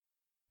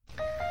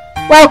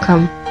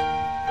Welcome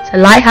to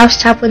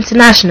Lighthouse Chapel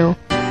International,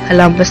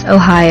 Columbus,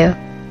 Ohio.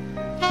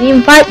 We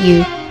invite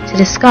you to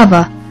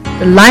discover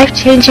the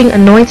life-changing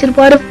anointed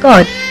Word of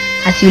God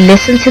as you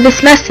listen to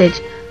this message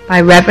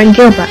by Reverend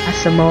Gilbert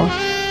Asamoah.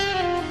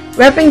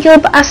 Reverend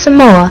Gilbert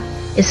Asamoah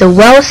is a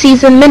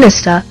well-seasoned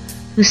minister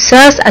who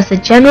serves as the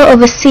General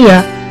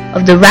Overseer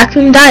of the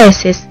Raccoon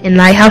Diocese in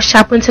Lighthouse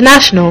Chapel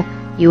International,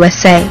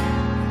 USA.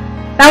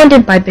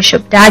 Founded by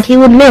Bishop Dag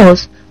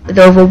Heward-Mills with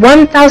over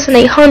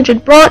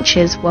 1,800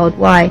 branches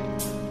worldwide.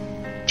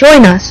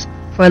 Join us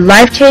for a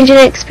life-changing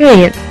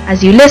experience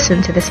as you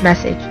listen to this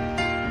message.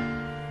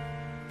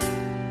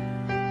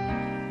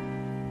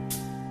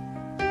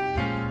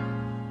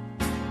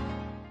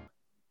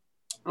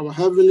 Our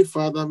Heavenly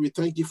Father, we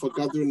thank you for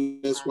gathering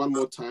us one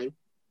more time,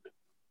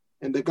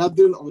 and the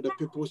gathering of the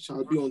people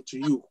shall be unto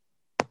you.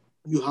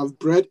 You have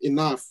bread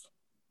enough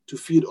to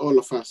feed all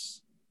of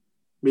us.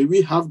 May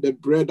we have the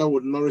bread that will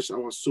nourish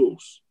our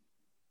souls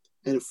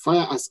and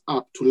fire us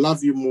up to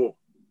love you more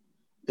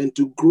and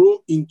to grow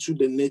into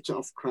the nature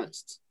of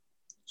Christ,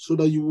 so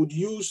that you would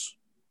use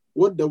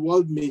what the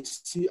world may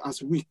see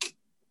as weak,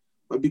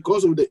 but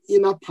because of the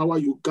inner power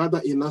you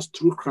gather in us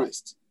through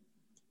Christ,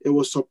 it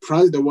will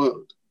surprise the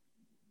world.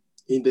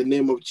 In the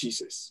name of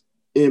Jesus.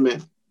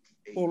 Amen.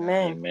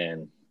 Amen.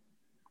 Amen.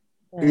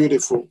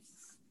 Beautiful.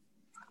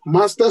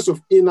 Masters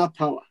of inner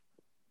power.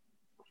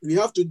 We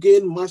have to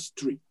gain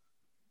mastery.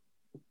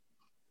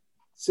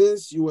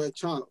 Since you were a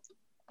child,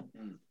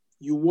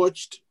 you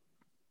watched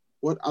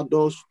what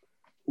adults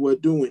were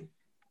doing.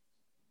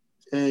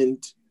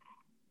 And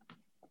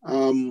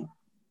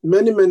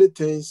many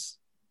things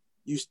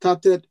you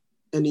started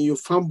and you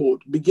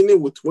fumbled,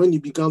 beginning with when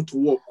you began to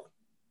walk.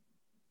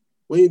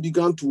 When you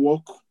began to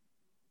walk,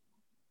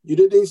 you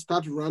didn't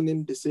start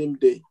running the same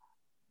day.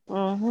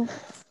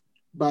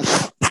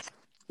 But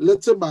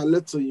little by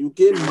little, you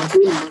gain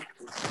mastery.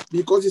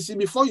 Because you see,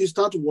 before you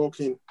start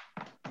walking,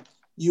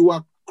 you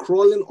are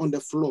crawling on the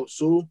floor.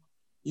 So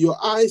your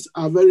eyes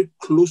are very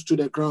close to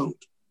the ground.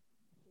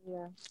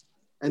 Yeah.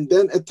 And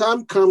then a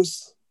time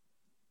comes,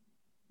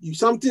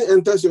 something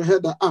enters your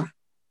head that,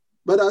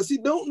 but I see,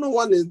 no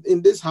one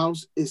in this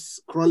house is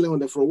crawling on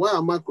the floor. Why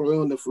am I crawling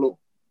on the floor?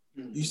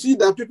 Mm-hmm. You see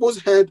that people's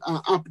heads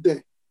are up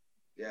there.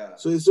 Yeah.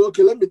 So it's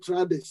okay, let me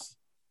try this.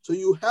 So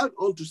you held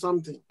on to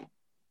something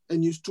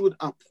and you stood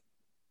up.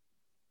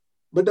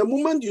 But the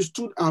moment you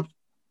stood up,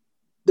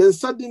 then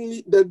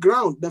suddenly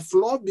the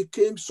floor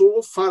became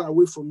so far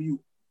away from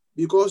you.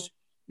 Because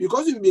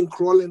you've been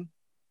crawling,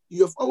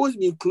 you have always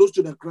been close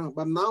to the ground.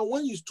 But now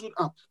when you stood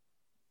up,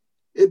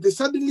 it is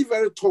suddenly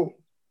very tall.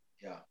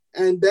 Yeah.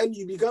 And then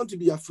you began to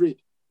be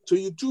afraid. So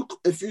you took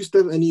a few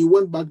steps and you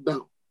went back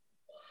down.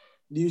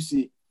 Do you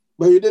see?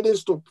 But you didn't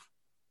stop.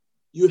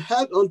 You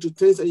held on to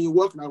things and you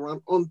walked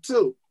around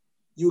until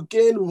you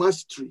gained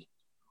mastery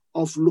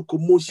of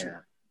locomotion.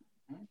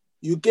 Yeah.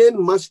 You gained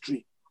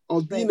mastery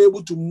of being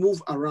able to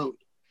move around.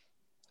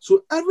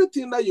 So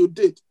everything that you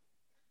did,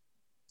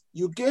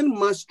 you gain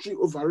mastery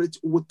over it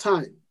with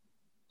time,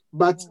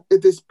 but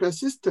it is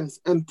persistence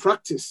and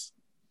practice.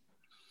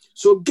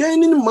 So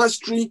gaining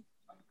mastery,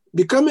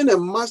 becoming a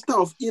master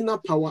of inner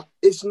power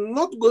is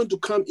not going to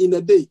come in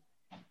a day.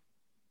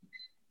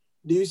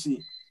 Do you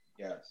see?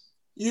 Yes.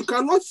 You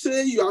cannot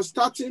say you are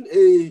starting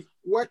a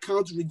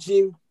workout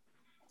regime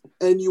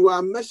and you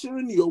are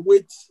measuring your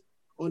weight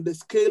on the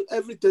scale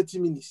every 30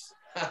 minutes.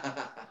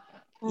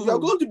 You are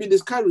going to be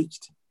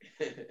discouraged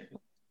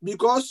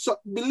because,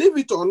 believe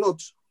it or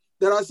not,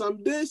 there are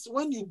some days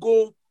when you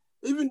go,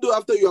 even though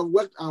after you have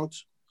worked out,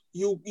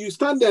 you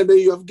stand there and then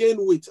you have gained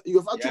weight. You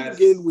have actually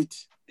gained weight.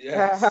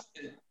 Yes.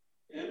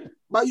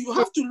 But you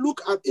have to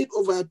look at it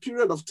over a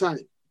period of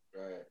time.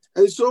 Right.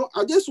 And so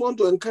I just want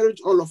to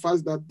encourage all of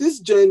us that this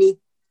journey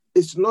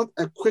is not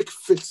a quick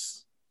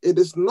fix. It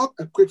is not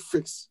a quick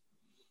fix.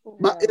 Yeah.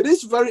 But it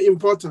is very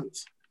important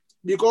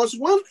because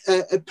when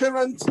a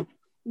parent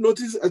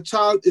notices a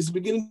child is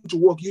beginning to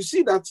walk, you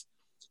see that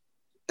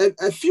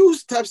a few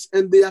steps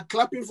and they are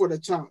clapping for the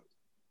child.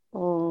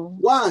 Oh.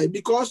 Why?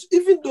 Because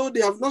even though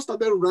they have not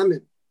started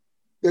running,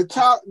 the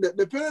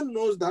parent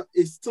knows that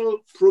it's still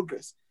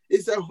progress.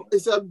 It's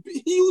a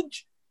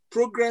huge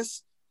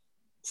progress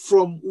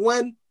from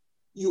when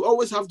you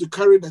always have to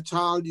carry the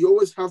child. You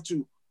always have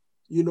to,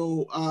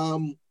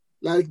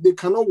 like they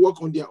cannot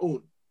walk on their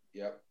own.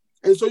 Yeah.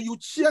 And so you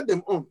cheer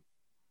them on.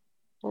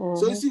 Mm-hmm.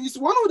 So you see, it's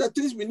one of the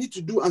things we need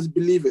to do as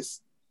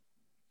believers.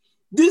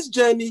 This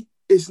journey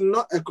is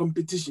not a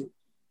competition.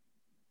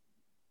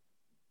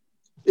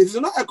 It's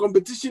not a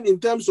competition in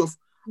terms of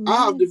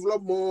I have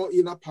developed more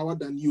inner power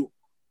than you.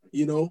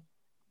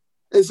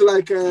 It's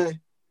like I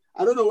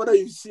don't know whether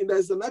you've seen.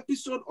 There's an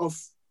episode of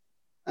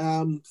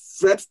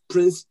Fresh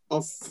Prince.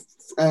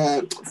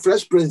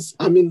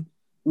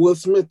 Will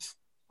Smith.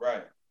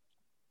 Right.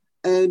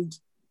 And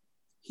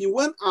he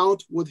went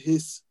out with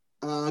his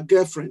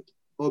girlfriend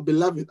or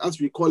beloved, as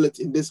we call it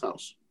in this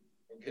house.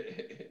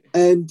 Okay.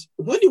 And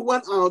when he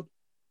went out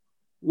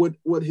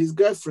with his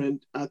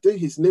girlfriend, I think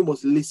his name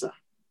was Lisa.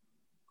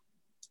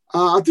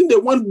 I think they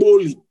went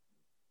bowling.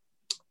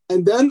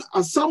 And then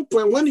at some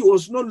point when he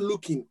was not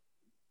looking,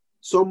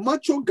 some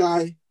macho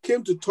guy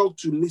came to talk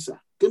to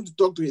Lisa, came to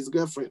talk to his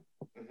girlfriend.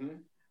 Mm-hmm.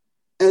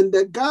 And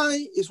the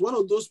guy is one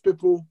of those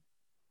people,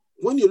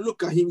 when you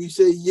look at him, you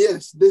say,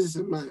 yes, this is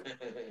a man.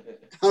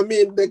 I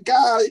mean, the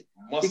guy,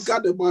 he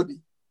got the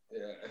body.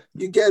 Yeah.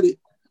 You get it?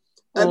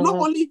 And not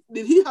only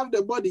did he have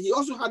the body, he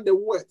also had the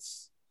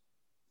words.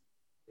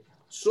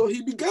 So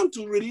he began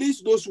to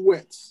release those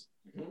words.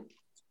 Mm-hmm.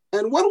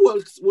 And what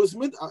was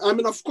made, I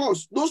mean, of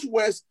course, those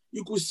words,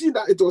 you could see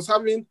that it was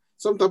having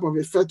some type of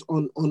effect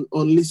on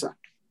Lisa.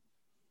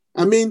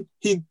 I mean,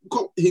 he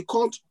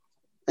caught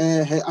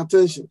her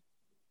attention.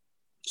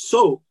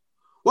 So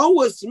when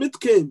Will Smith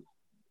came,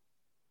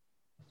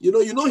 you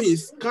know,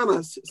 he's kind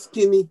of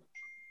skinny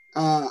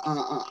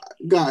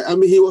guy. I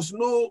mean, he was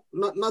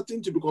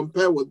nothing to be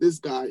compared with this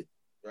guy.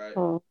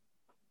 Right.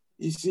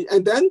 You see,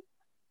 and then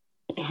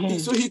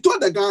so he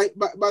told the guy.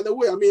 By the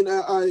way, I mean,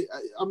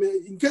 I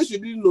mean, in case you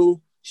didn't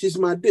know, she's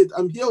my date.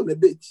 I'm here on a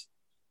date.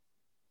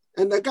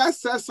 And the guy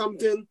said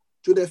something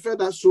to the effect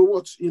that, so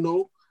what, you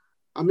know?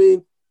 I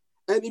mean,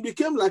 and it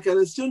became like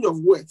an exchange of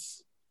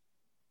words.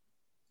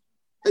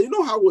 And you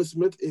know how Will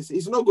Smith is.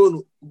 He's not going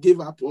to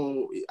give up.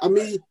 I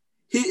mean,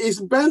 he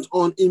is bent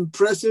on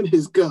impressing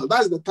his girl.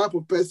 That's the type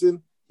of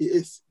person he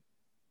is.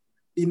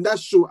 In that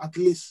show, at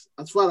least,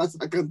 as far as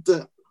I can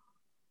tell.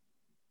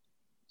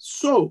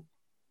 So,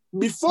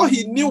 before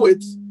he knew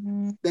it,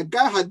 the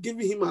guy had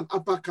given him an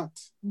uppercut.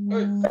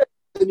 And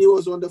he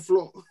was on the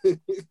floor.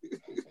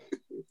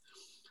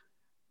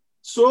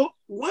 So,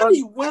 when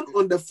he went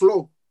on the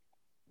floor,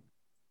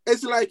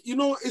 it's like, you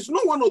know, it's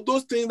not one of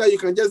those things that you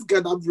can just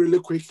get up really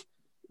quick.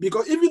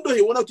 Because even though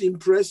he wanted to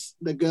impress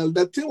the girl,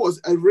 that thing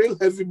was a real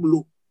heavy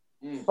blow.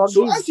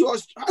 So as he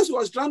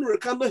was trying to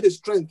rekindle his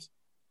strength,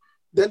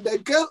 then the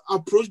girl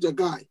approached the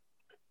guy.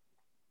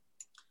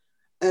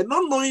 And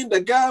not knowing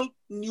the girl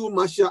knew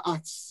martial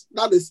arts.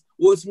 That is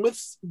Will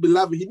Smith's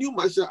beloved. He knew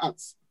martial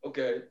arts.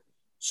 Okay.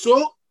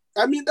 So,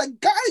 I mean, the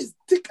guy is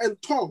thick and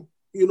tall,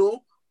 you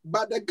know,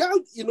 but the girl,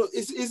 you know,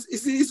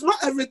 it's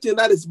not everything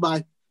that is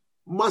by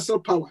muscle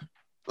power.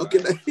 Okay,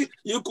 right.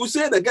 You could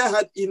say the guy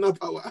had inner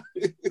power.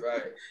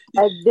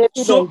 Right.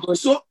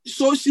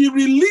 So she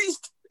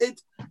released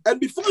it, and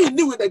before he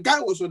knew it, the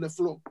guy was on the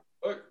floor.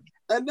 Okay.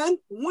 And then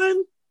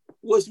when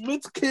Will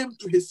Smith came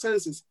to his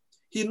senses,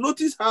 he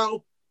noticed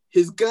how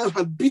his girl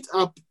had beat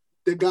up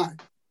the guy.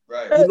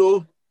 Right. You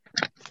know,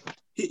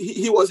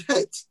 he was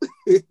hurt.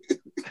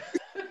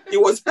 He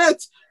was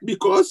hurt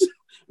because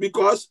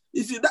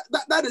you see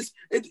that is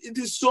it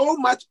is so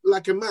much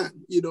like a man,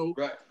 you know.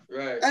 Right.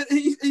 Right. And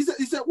he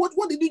said,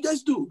 what did you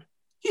just do?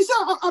 He said,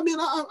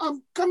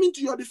 I'm coming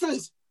to your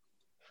defense.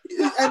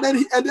 And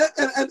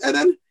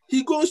then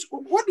he goes,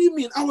 what do you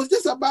mean? I was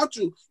just about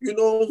to, you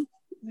know,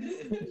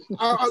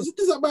 I was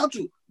just about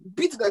to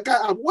beat the guy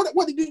up.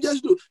 What did you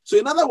just do? So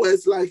in other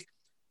words, like,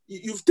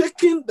 you've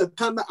taken the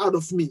thunder out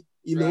of me,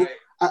 you know. Right.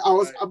 I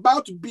was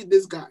about to beat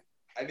this guy.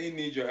 I didn't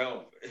need your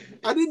help.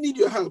 I didn't need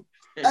your help.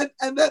 And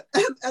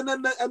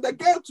the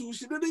girl too,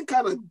 she didn't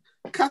kind of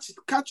catch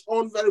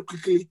on very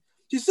quickly.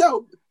 She said,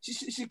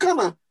 she kind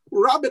of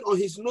rubbed it on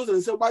his nose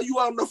and said, "But you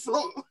are on the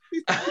floor."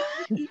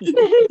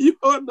 You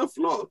are on the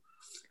floor.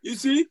 You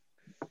see,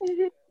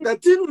 the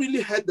thing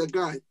really hurt the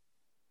guy.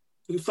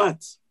 In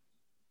fact,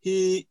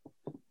 he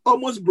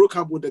almost broke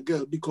up with the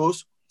girl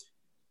because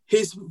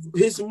his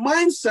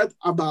mindset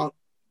about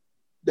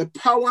the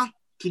power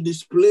to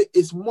display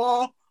is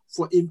more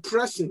for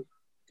impressing.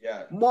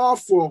 Yeah. More.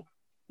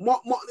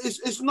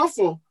 It's not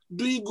for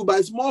doing good, but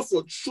it's more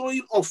for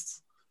showing off.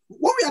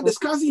 What we are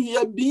discussing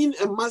here, being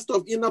a master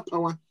of inner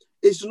power,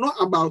 is not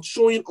about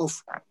showing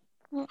off.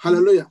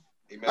 Hallelujah.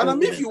 Amen. And I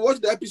mean, if you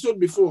watched the episode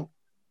before,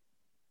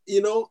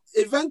 you know,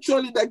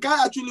 eventually the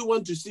guy actually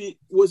went to see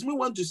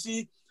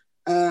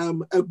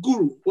a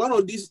guru, one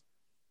of these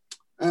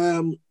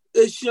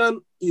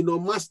Asian, you know,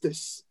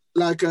 masters,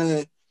 like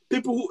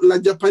people who,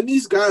 like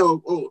Japanese guy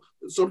or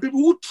some people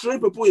who train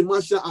people in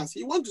martial arts.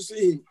 He went to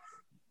see him.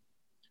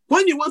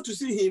 When you want to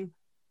see him,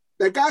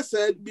 the guy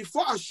said,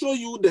 before I show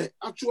you the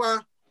actual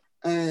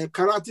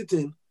karate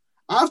thing,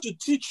 I have to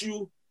teach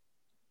you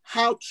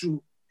how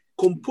to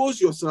compose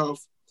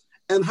yourself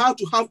and how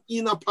to have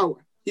inner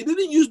power. He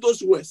didn't use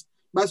those words,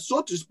 but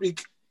so to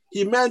speak,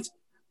 he meant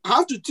I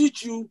have to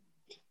teach you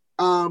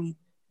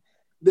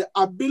the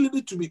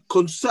ability to be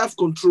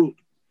self-controlled.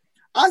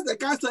 As the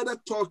guy started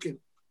talking,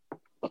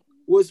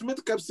 Will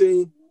Smith kept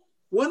saying,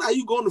 when are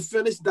you going to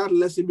finish that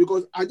lesson?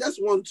 Because I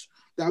just want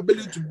the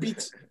ability to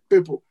beat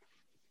people.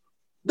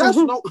 That's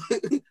not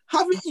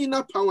having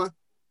inner power.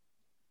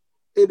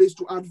 It is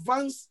to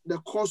advance the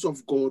cause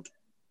of God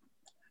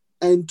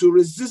and to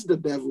resist the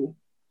devil.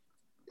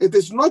 It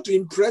is not to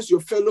impress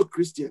your fellow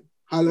Christian.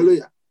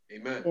 Hallelujah.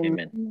 Amen.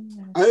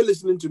 Amen. Are you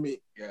listening to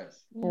me?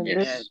 Yes.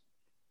 Yes.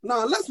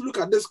 Now let's look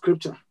at this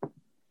scripture.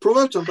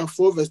 Proverbs chapter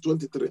 4, verse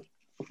 23.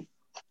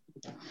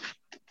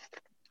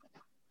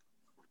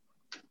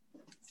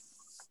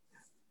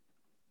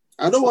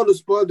 I don't want to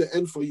spoil the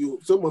end for you.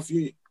 Some of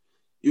you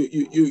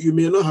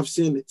may not have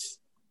seen it,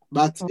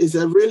 but it's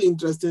a really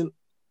interesting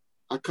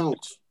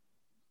account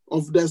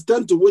of the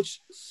extent to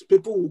which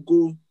people will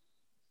go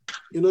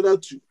in order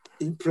to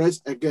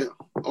impress a girl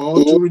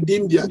or to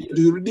redeem their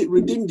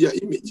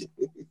image.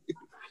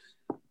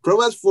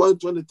 Proverbs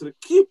 4:23.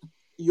 Keep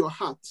your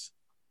heart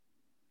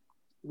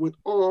with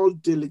all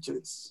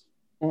diligence,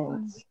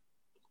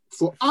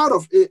 for out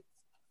of it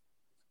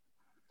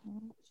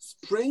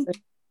spring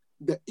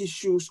the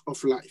issues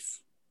of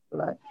life.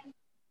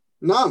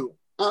 Now,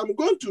 I'm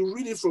going to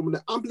read it from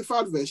the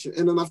Amplified Version,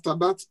 and then after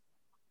that,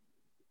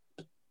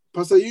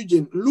 Pastor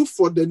Eugene, look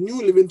for the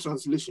New Living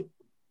Translation.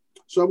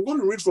 So I'm going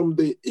to read from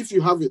the, if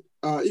you have it,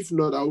 if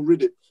not, I'll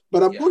read it.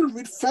 But I'm going to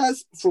read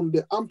first from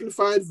the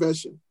Amplified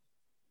Version.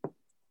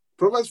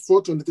 Proverbs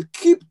 4:20.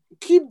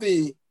 Keep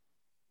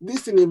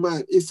this thing in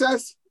mind. It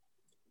says,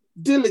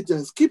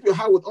 diligence. Keep your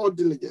heart with all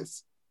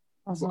diligence.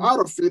 For out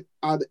of it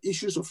are the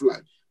issues of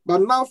life.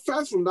 But now,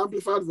 first from the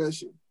Amplified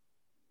Version.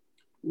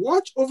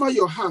 Watch over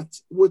your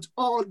heart with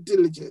all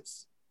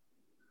diligence,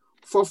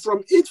 for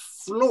from it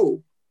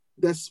flow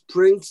the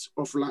springs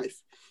of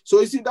life. So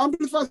you see, the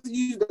Amplified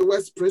use the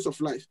word springs of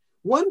life.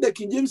 When the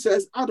King James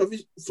says, out of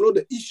it flow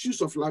the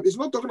issues of life, it's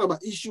not talking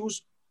about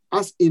issues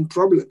as in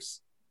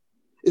problems.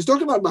 It's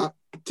talking about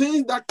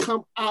things that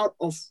come out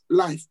of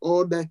life,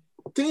 or the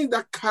things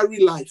that carry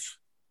life.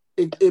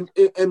 It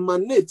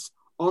emanates,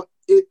 or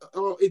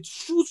it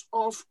shoots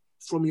off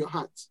from your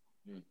heart.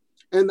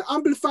 And the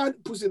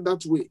Amplified puts it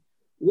that way.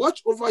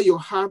 Watch over your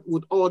heart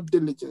with all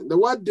diligence. The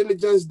word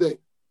diligence there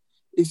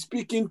is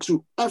speaking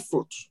to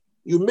effort.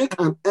 You make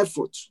an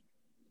effort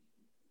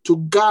to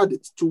guard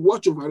it, to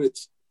watch over it,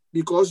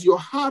 because your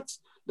heart,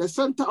 the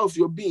center of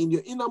your being,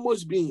 your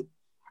innermost being,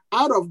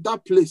 out of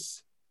that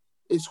place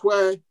is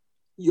where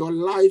your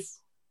life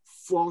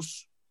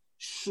force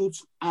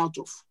shoots out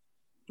of.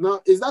 Now,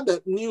 is that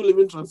the New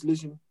Living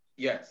Translation?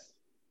 Yes.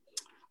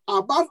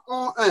 Above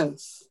all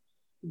else,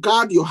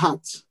 guard your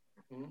heart,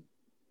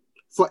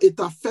 for it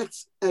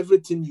affects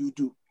everything you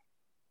do.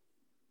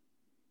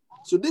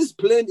 So this is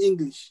plain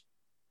English.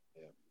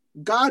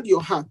 Guard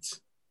your heart,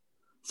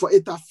 for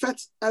it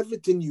affects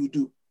everything you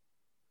do.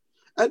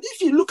 And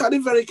if you look at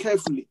it very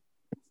carefully,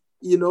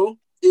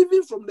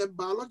 even from the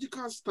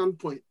biological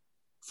standpoint,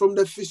 from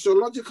the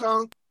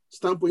physiological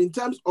standpoint, in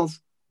terms of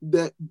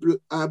the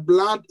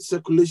blood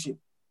circulation,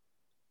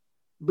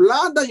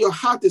 blood that your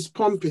heart is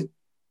pumping,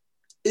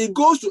 it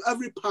goes to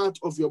every part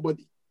of your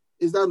body.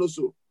 Is that not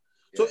so?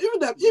 So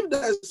if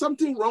there's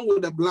something wrong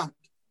with the blood,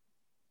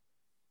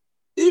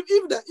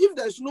 if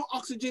there's no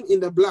oxygen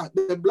in the blood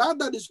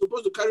that is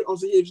supposed to carry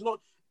oxygen, if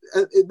not,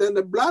 then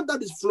the blood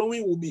that is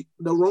flowing will be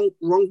the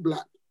wrong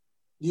blood.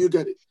 Do you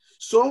get it?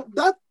 So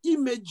that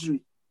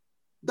imagery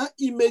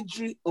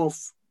of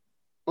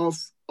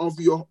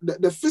your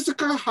the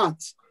physical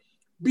heart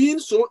being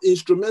so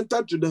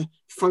instrumental to the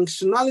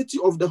functionality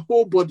of the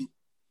whole body.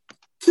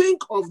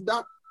 Think of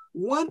that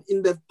one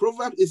in the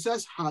proverb. It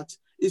says heart.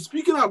 It's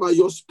speaking about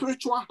your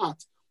spiritual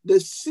heart, the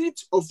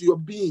seat of your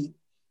being.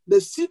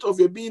 The seat of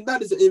your being,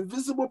 that is the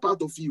invisible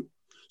part of you.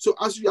 So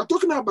as we are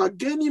talking about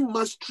gaining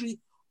mastery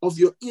of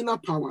your inner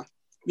power,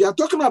 we are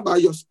talking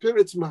about your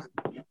spirit man.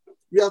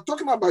 We are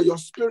talking about your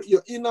spirit,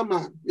 your inner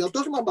man. We are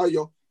talking about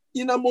your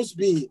innermost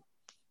being.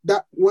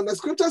 That when the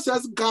scripture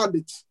says guard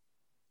it,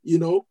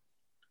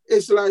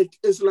 it's like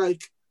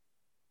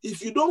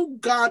if you don't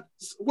guard,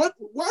 why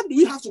do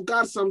we have to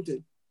guard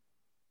something?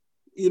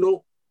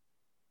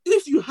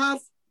 If you have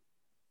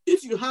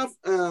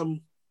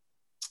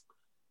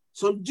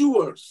some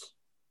jewels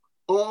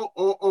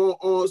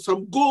or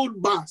some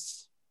gold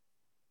bars,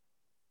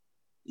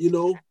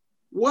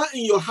 where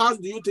in your house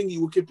do you think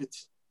you will keep it?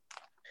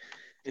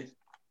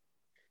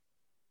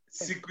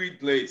 Secret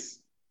place.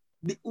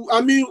 I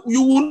mean,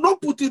 you will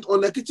not put it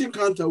on the kitchen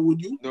counter, would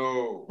you?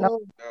 No.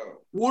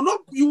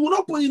 You will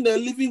not put it in the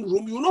living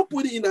room. You will not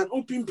put it in an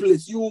open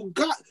place. You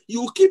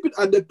will keep it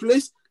at the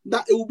place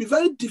that it will be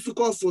very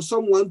difficult for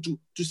someone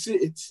to see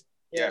it.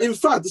 Yeah. In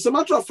fact, as a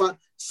matter of fact,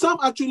 some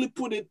actually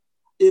put it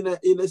in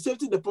a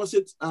safety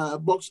deposit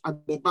box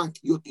at the bank.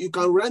 You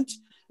can rent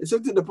a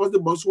safety deposit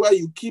box where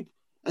you keep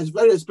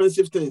very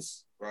expensive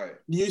things. Right.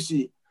 Do you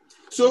see?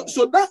 So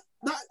that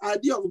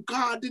idea of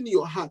guarding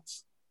your heart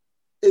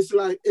is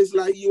like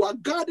you are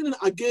guarding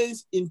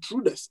against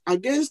intruders,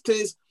 against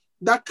things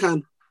that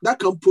can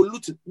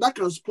pollute it, that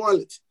can spoil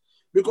it.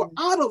 Because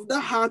out of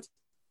that heart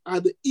are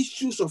the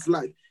issues of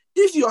life.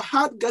 If your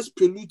heart gets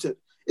polluted,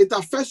 it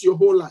affects your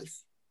whole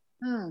life.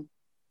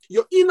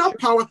 Your inner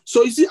power.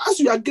 So you see, as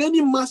you are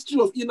gaining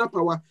mastery of inner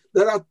power,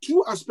 there are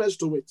two aspects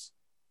to it.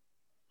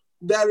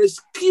 There is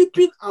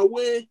keeping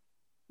away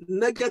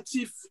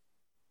negative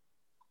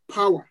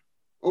power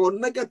or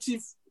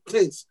negative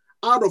things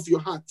out of your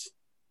heart,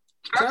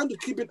 trying to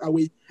keep it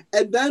away,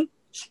 and then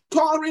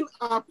storing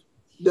up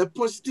the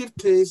positive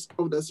things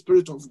of the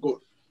Spirit of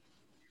God.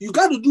 You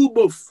got to do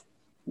both.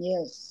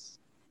 Yes.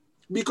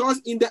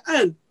 Because in the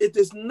end, it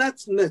is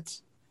net.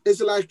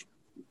 It's like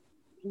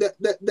the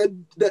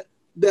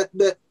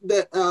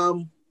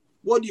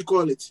what do you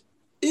call it?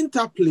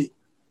 Interplay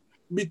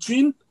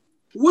between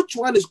which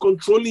one is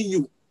controlling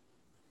you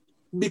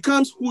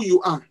becomes who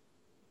you are.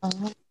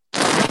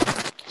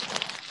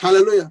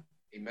 Hallelujah.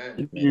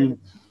 Amen. Amen.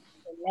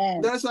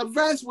 There's a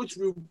verse which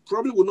we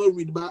probably will not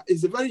read, but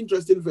it's a very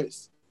interesting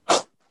verse.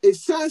 It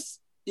says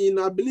in,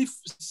 I believe,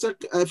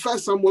 1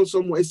 Samuel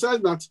somewhere, it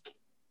says that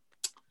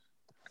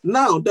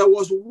now there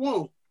was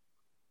war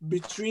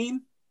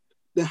between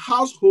the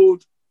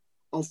household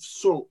of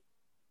Saul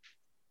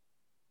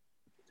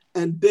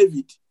and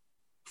David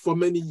for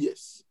many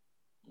years.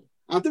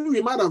 I think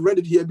we might have read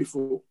it here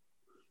before.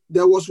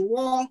 There was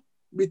war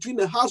between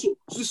the household.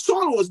 So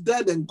Saul was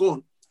dead and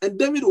gone, and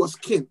David was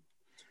king.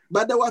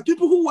 But there were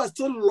people who were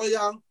still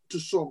loyal to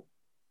Saul,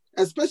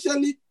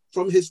 especially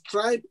from his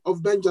tribe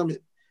of Benjamin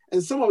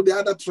and some of the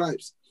other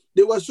tribes.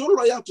 They were so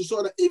loyal to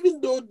Saul that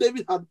even though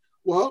David had,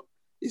 well,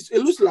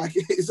 it looks like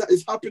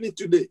it's happening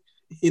today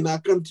in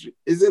our country,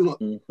 is it not?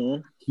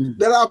 Mm-hmm.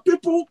 There are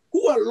people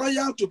who are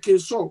loyal to King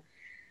Saul,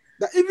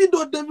 that even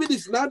though David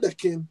is now the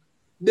king,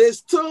 they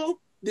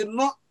still did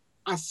not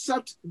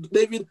accept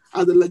David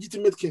as the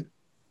legitimate king.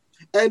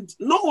 And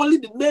not only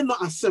did they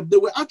not accept, they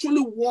were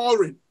actually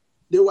warring.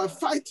 They were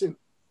fighting.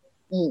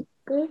 Mm.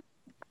 Do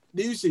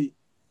you see?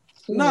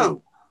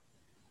 Now,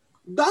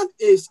 that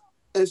is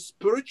a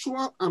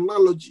spiritual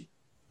analogy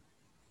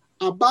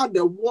about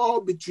the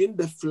war between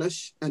the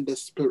flesh and the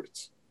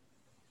spirit.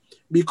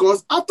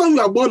 Because after you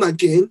are born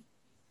again,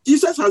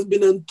 Jesus has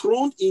been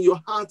enthroned in your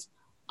heart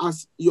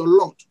as your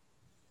Lord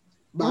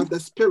by the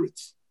Spirit.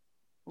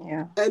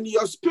 Yeah. And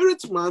your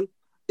spirit man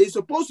is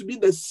supposed to be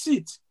the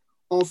seat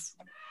of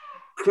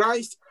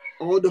Christ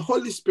or the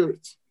Holy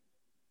Spirit.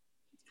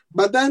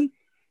 But then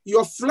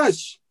your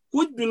flesh,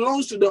 which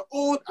belongs to the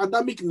old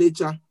Adamic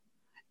nature,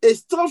 is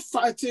still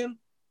fighting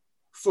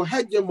for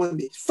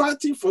hegemony,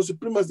 fighting for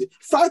supremacy,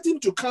 fighting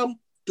to come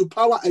to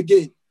power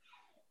again.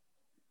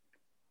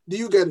 Do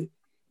you get it?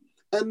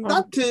 And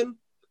that thing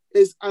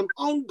is an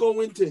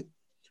ongoing thing.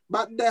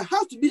 But there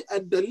has to be a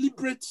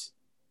deliberate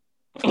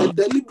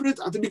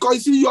because you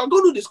see, you are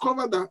going to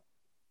discover that,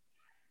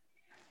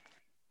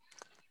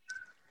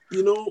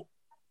 you know,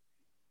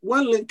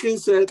 when Lincoln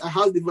said a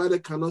house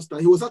divided cannot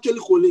stand, he was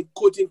actually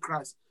quoting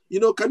Christ. You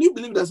know, can you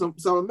believe that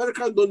some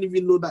Americans don't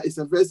even know that it's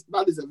a verse,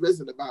 that is a verse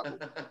in the Bible?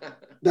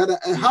 That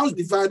a house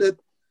divided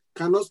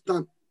cannot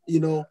stand, you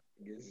know.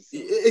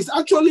 It's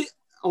actually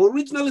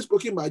originally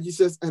spoken by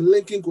Jesus and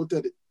Lincoln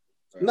quoted it.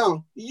 Right.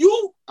 Now,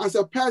 you as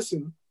a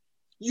person,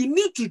 you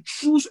need to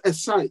choose a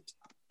side.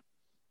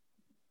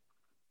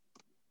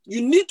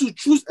 You need to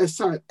choose a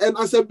side. And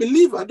as a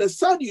believer, the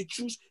side you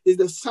choose is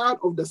the side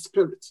of the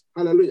Spirit.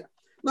 Hallelujah.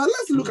 Now,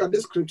 let's look at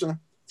this scripture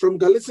from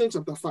Galatians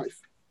chapter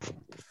 5.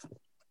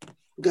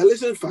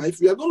 Galatians 5,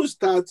 we are going to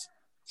start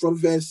from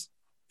verse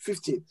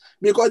 15.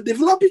 Because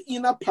developing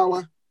inner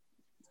power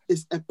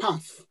is a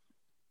path.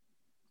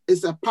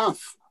 It's a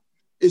path.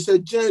 It's a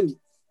journey.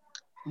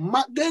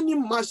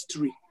 Gaining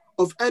mastery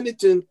of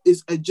anything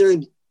is a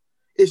journey.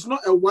 It's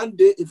not a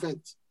one-day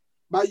event.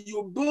 But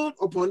you build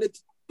upon it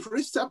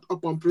precept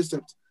upon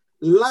precept,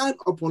 line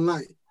upon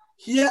line,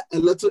 here a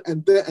little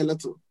and there a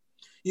little.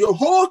 Your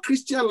whole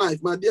Christian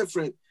life, my dear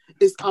friend,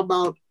 is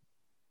about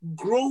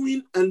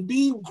growing and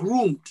being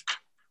groomed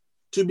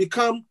to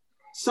become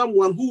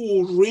someone who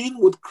will reign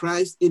with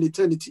Christ in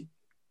eternity.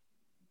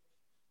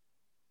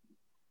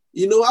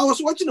 You know, I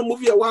was watching a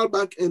movie a while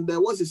back, and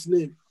what's his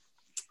name?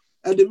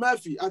 Eddie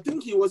Murphy. I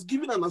think he was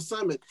given an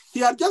assignment. He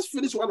had just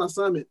finished one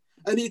assignment,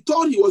 and he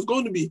thought he was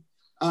going to be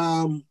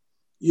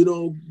you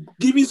know,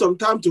 giving some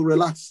time to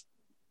relax.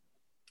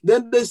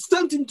 Then they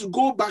sent him to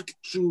go back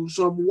to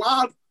some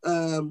wild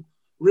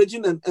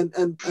region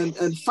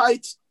and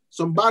fight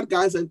some bad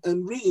guys and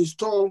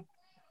reinstall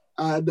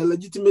the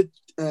legitimate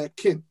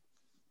king.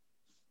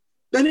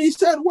 Then he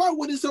said, why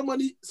would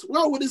somebody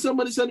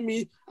send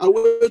me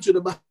away to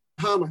the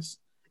Bahamas?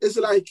 It's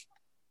like,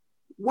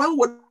 when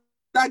would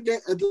I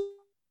get a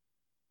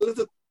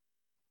little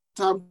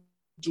time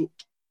to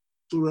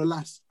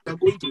relax?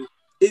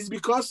 It's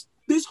because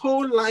this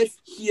whole life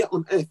here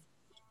on earth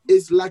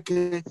is like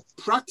a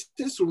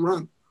practice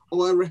run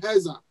or a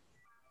rehearsal.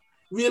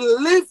 We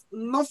live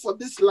not for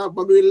this life,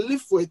 but we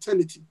live for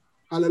eternity.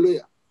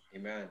 Hallelujah.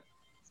 Amen.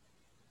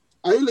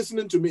 Are you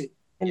listening to me?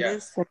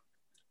 Yes.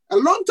 A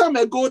long time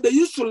ago, they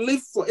used to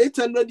live for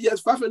 800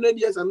 years, 500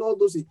 years, and all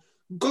those things.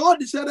 God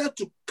decided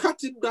to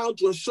cut it down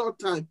to a short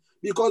time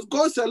because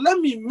God said, let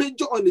me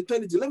major on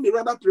eternity. Let me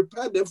rather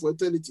prepare them for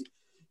eternity.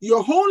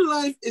 Your whole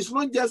life is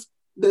not just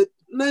the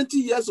 90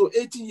 years or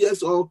 80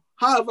 years or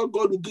however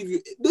God will give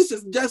you. This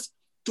is just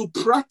to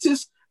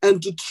practice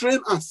and to train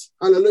us.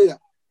 Hallelujah.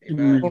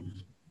 Amen.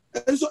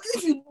 And so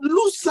if you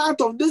lose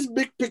sight of this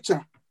big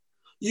picture,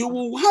 you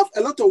will have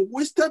a lot of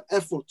wasted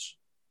effort,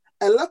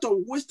 a lot of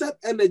wasted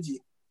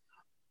energy,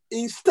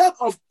 instead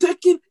of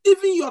taking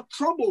even your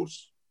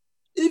troubles,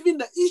 even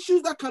the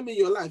issues that come in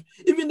your life,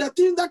 even the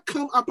things that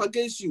come up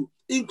against you,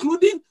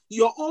 including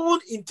your own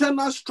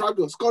internal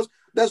struggles, because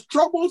the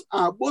troubles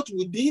are both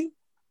within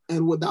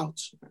and without.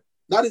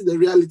 That is the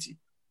reality.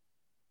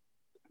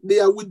 They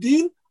are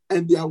within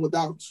and they are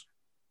without.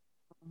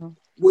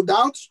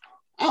 Without,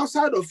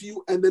 outside of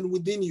you, and then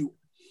within you.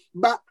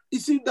 But You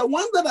see, the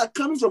ones that are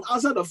coming from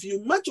outside of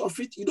you, much of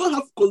it, you don't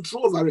have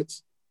control over it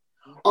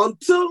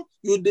until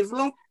you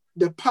develop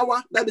the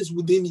power that is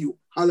within you.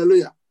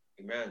 Hallelujah.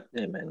 Amen.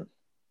 Amen.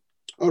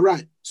 All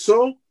right.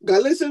 So,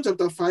 Galatians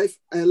chapter 5,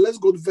 and let's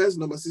go to verse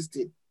number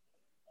 16.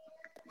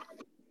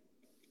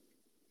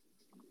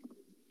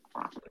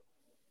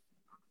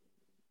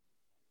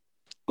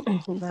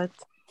 But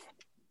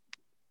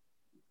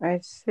I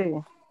see.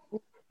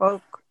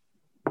 Walk.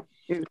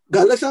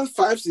 Galatians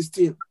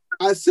 5:16.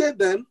 I say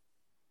then,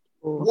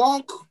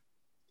 walk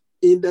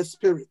in the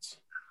spirit,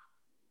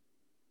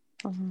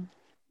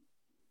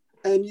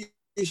 and you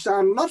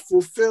shall not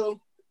fulfill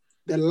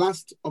the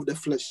lust of the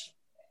flesh.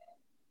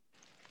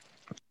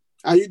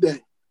 Are you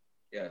there?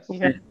 Yes.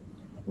 Yeah.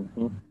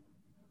 Mm-hmm.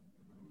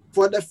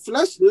 For the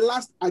flesh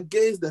lusts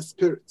against the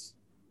spirit.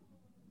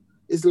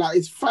 It's like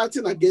it's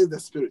fighting against the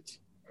spirit.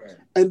 Right.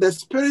 And the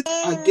spirit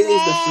against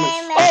the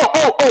flesh.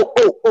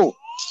 Oh.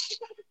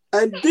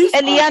 And these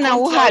Eliana, are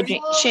who had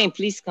contrary, Shane,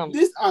 please come.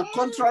 these are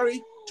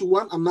contrary to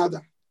one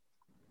another.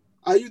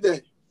 Are you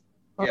there?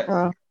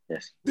 Yes.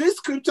 Yes. This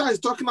scripture is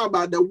talking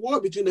about the war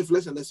between the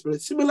flesh and the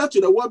spirit, similar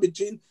to the war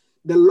between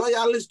the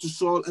loyalists to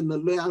Saul and the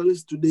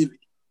loyalists to David.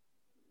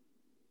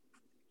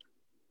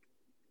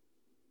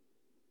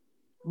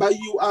 But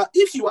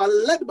if you are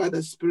led by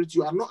the spirit,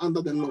 you are not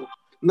under the law.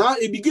 Now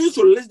it begins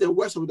to list the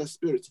words of the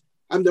spirit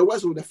and the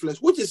words of the flesh,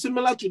 which is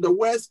similar to the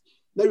words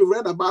that we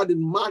read about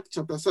in Mark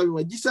chapter 7,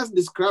 where Jesus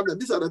described that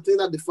these are the things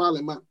that defile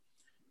a man.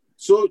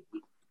 So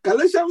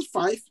Galatians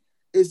 5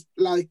 is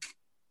like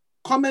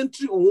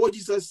commentary on what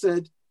Jesus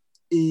said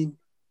in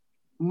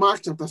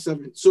Mark chapter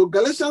 7. So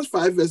Galatians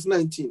 5 verse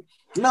 19.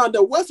 Now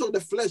the works of the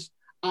flesh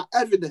are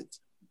evident,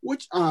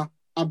 which are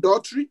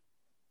adultery,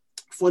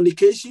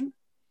 fornication,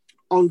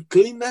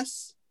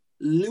 uncleanness,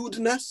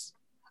 lewdness,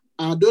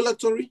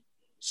 idolatry,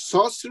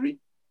 sorcery,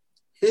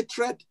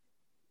 hatred,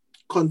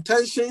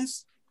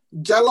 contentions,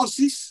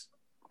 jealousies,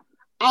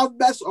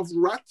 outbursts of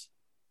wrath,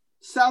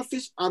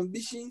 selfish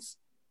ambitions,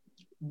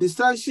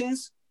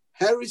 dissensions,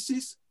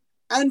 heresies,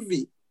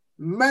 envy,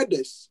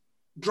 murders,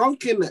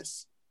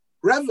 drunkenness,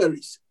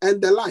 revelries,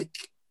 and the like.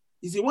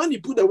 You see, when you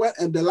put the word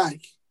and the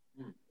like,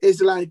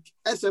 it's like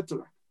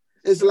etc.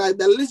 It's like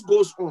the list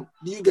goes on.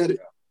 Do you get it?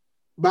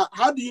 But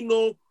how do you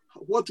know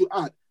what to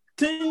add?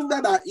 Things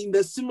that are in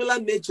the similar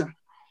nature.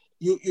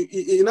 You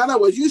in other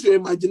words, use your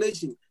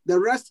imagination. The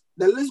rest,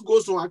 the list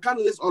goes on. I can't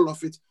list all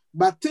of it.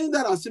 But things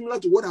that are similar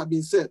to what have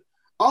been said,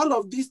 all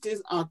of these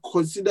things are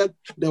considered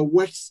the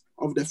works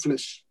of the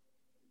flesh.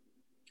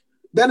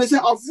 Then it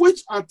said, of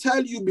which I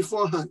tell you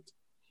beforehand,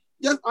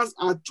 just as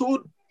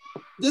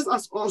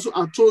also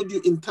I told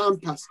you in time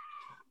past,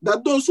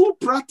 that those who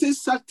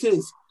practice such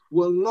things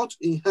will not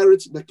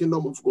inherit the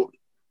kingdom of God.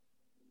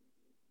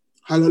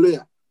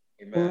 Hallelujah.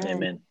 Amen.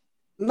 Amen.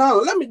 Now,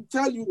 let me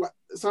tell you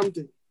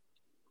something.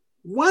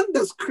 When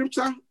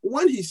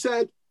he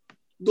said,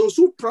 those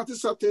who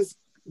practice such things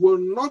will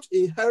not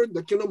inherit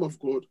the kingdom of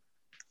God,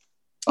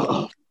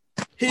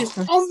 he's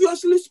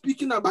obviously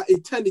speaking about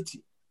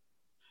eternity.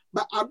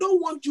 But I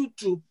don't want you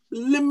to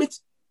limit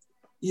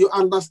your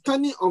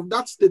understanding of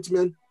that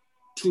statement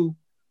to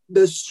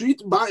the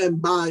street by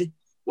and by,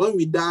 when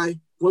we die,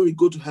 when we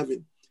go to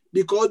heaven.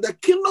 Because the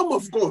kingdom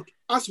of God,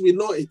 as we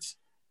know it,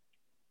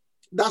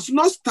 does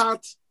not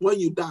start when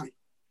you die.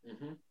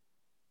 Mm-hmm.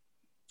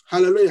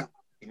 Hallelujah.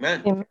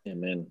 Amen.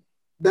 Amen.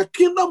 The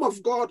kingdom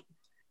of God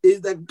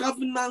is the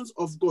governance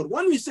of God.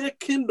 When we say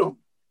kingdom,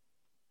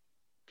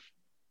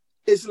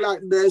 it's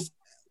like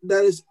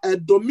there is a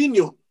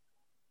dominion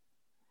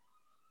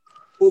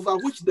over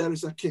which there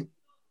is a king.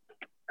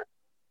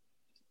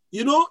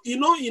 You know,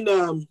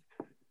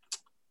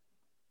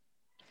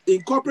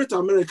 in corporate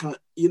America,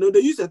 they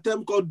use a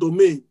term called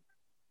domain.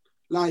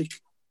 Like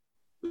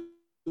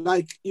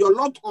your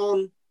logged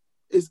on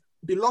is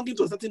belonging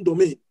to a certain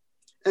domain.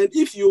 And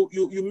if you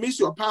miss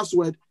your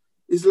password,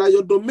 it's like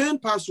your domain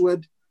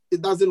password,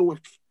 it doesn't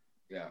work.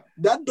 Yeah.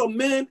 That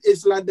domain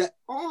is like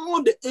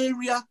all the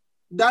area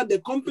that the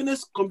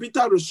company's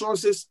computer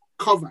resources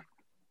cover.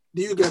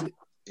 Do you get it?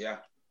 Yeah.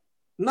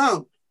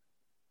 Now,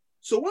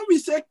 so when we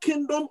say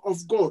kingdom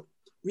of God,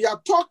 we are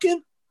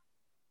talking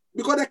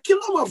because the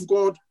kingdom of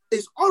God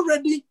is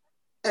already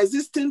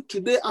existing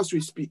today as we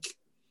speak.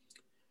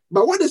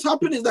 But what is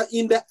happening is that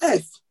in the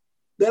earth,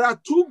 there are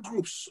two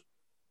groups.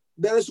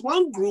 There is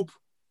one group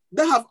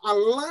that have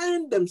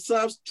aligned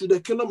themselves to the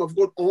kingdom of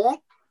God, or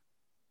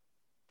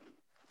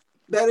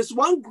there is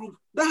one group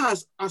that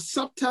has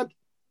accepted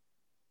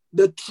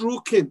the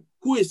true king,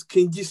 who is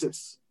King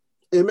Jesus.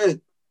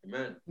 Amen.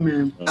 Amen.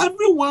 Amen.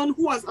 Everyone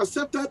who has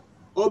accepted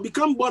or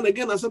become born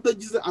again, accepted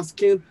Jesus as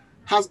king,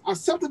 has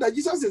accepted that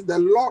Jesus is the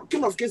Lord,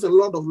 King of Kings and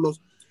Lord of Lords.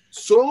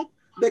 So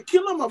the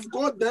kingdom of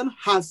God then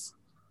has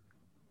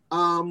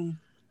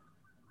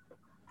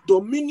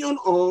dominion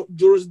or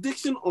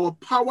jurisdiction or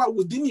power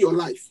within your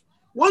life.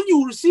 When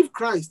you receive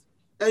Christ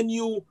and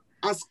you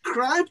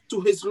ascribe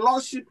to his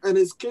lordship and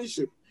his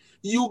kingship,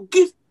 you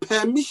give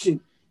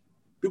permission,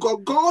 because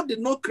God did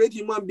not create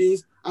human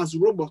beings as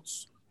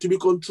robots to be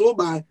controlled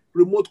by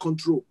remote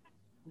control.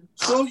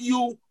 So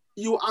you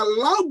you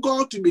allow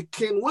God to be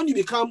king when you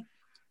become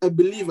a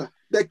believer.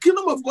 The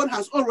kingdom of God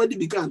has already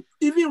begun,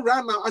 even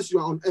right now as you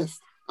are on earth.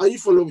 Are you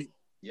following?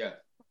 Yeah.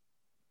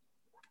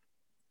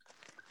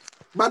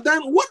 But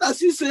then what does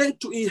he say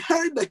to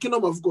inherit the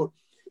kingdom of God?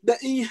 The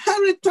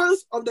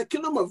inheritance of the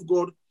kingdom of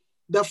God,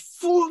 the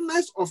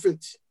fullness of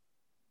it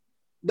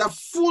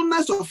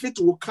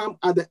will come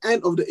at the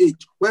end of the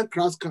age when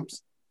Christ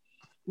comes.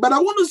 But I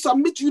want to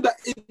submit to you that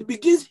it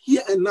begins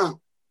here and now.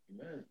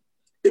 Amen.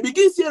 It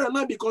begins here and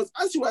now because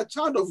as you are a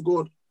child of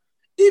God,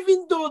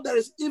 even though there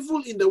is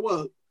evil in the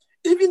world,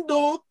 even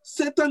though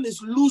Satan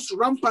is loose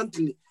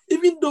rampantly,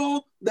 even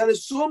though there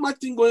is so much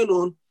thing going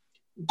on,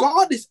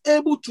 God is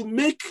able to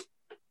make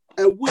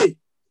a way.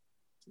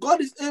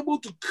 God is able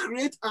to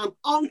create an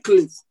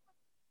enclave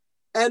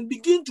and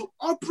begin to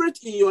operate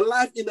in your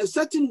life in a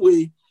certain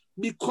way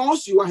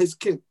because you are his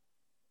king.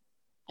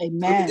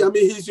 Amen. I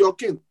mean, he's your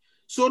king.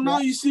 So now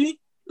you see,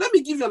 let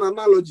me give you an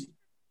analogy.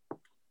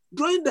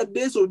 During the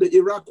days of the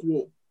Iraq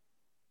war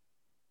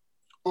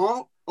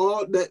or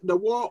the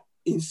war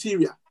in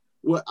Syria,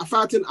 were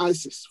fighting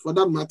ISIS for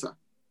that matter,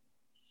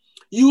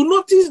 you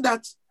notice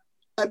that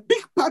a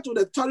big part of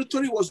the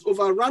territory was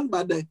overrun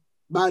by the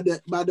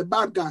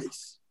bad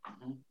guys,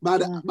 by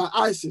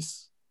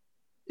ISIS.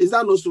 Is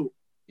that not so?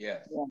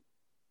 Yes.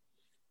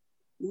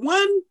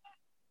 When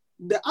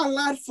the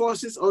Allied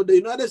forces or the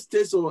United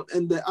States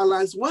and the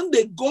Allies, when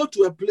they go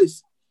to a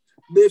place,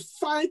 they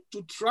fight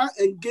to try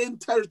and gain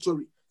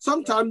territory.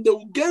 Sometimes they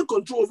will gain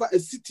control over a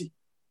city.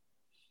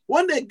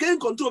 When they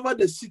gain control over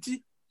the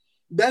city,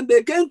 then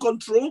they gain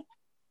control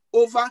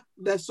over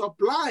the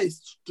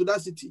supplies to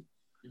that city.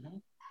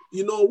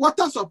 You know,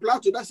 water supply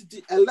to that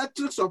city,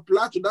 electric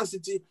supply to that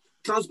city,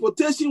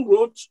 transportation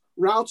routes,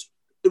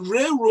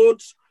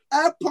 railroads,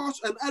 airports,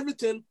 and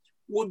everything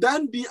will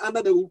then be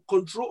under the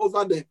control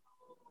over the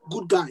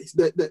good guys,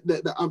 the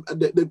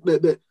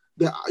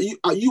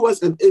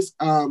U.S. and its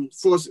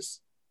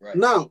forces. Right.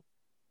 Now,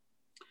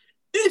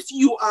 if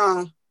you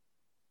are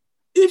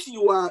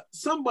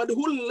somebody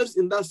who lives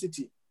in that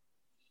city,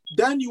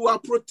 then you are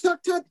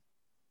protected.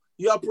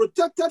 You are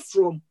protected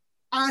from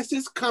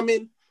ISIS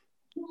coming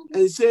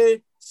and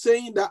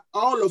saying that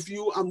all of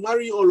you, I'm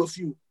marrying all of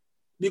you,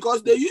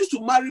 because they used to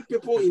marry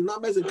people in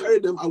numbers and carry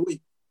them away.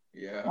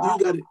 Yeah. Do you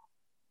get it?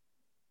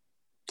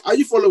 Are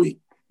you following?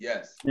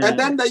 Yes. And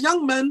then the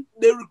young men,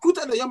 they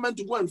recruited the young men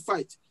to go and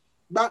fight.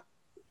 But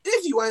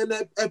if you are in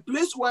a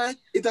place where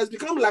it has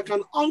become like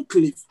an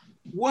enclave,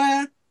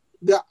 where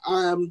the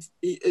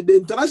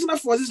international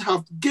forces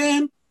have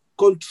gained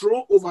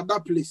control over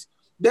that place,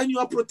 then you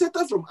are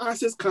protected from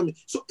ISIS coming.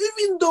 So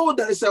even though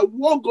there is a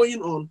war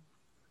going on,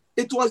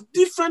 it was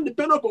different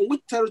depending upon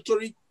which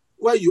territory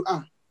where you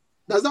are.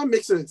 Does that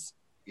make sense?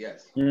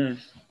 Yes.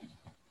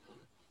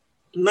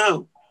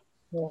 Now,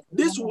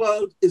 this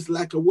world is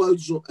like a war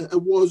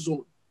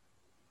zone.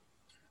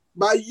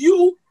 But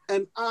you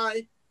and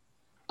I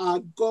are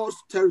God's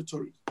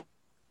territory.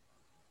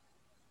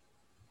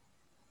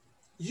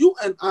 You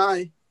and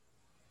I,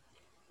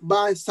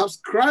 by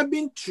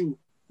subscribing to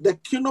the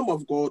kingdom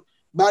of God,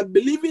 by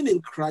believing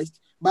in Christ,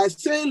 by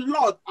saying,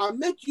 Lord, I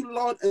make you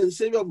Lord and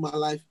Savior of my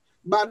life,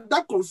 by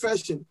that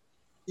confession,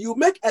 you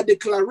make a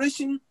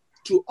declaration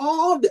to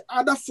all the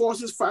other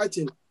forces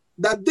fighting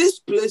that this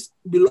place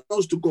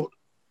belongs to God.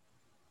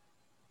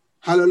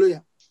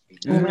 Hallelujah.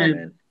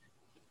 Amen.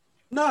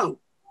 Now,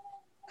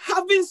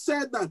 having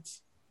said that,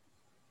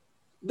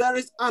 there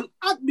is an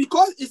act,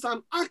 because it's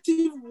an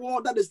active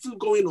war that is still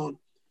going on.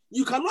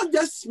 You cannot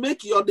just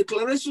make your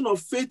declaration of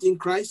faith in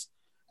Christ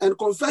and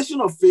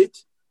confession of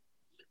faith,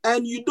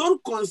 and you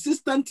don't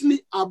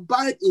consistently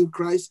abide in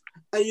Christ,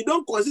 and you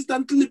don't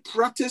consistently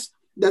practice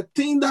the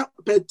thing that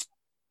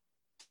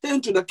pertain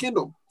to the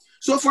kingdom.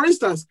 So, for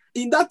instance,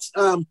 in that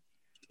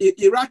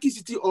Iraqi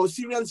city or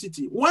Syrian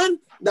city, when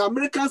the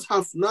Americans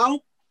have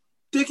now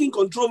taken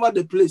control over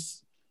the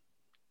place,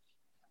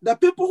 the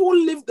people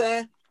who live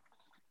there,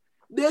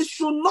 they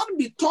should not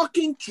be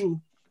talking to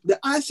the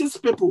ISIS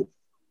people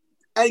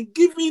and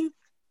giving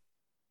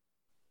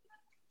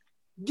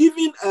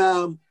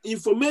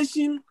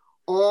information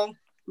or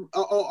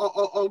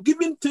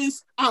giving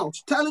things out,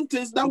 telling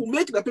things that will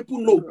make the people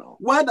know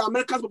where the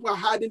American people are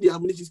hiding their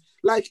ammunition.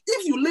 Like,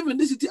 if you live in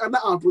this city under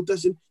our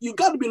protection, you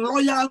got to be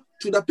loyal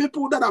to the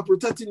people that are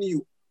protecting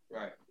you.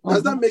 Right.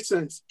 Does that make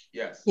sense?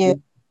 Yes. Yeah.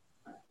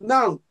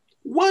 Now,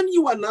 when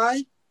you and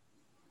I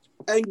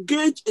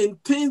engage in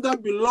things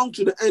that belong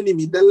to the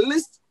enemy, the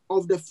list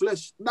of the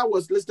flesh that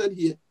was listed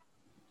here,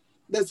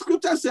 the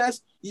scripture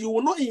says you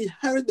will not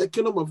inherit the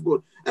kingdom of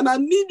God. And I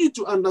need you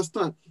to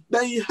understand the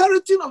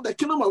inheriting of the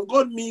kingdom of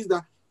God means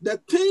that the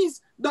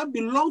things that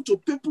belong to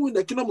people in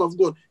the kingdom of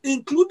God,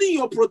 including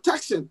your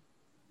protection,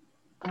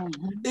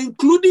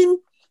 including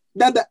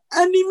that the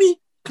enemy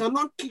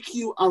cannot kick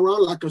you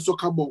around like a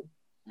soccer ball.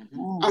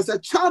 As a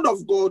child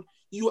of God,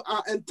 you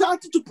are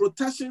entitled to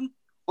protection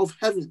of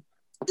heaven.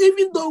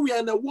 Even though we are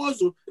in a war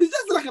zone, it's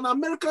just like an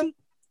American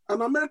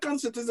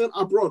citizen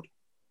abroad.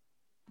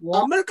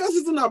 American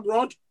citizen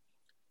abroad,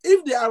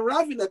 if they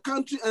arrive in a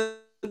country and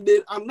they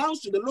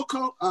announce to the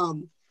local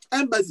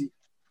embassy,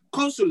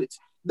 consulate,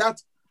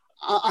 that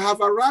I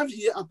have arrived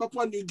here at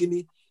Papua New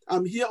Guinea.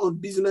 I'm here on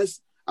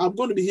business. I'm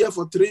going to be here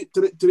for three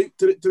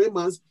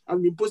months.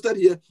 I've been posted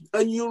here.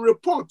 And you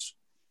report.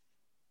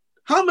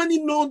 How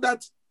many know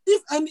that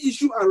if any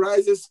issue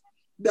arises,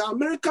 the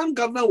American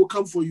government will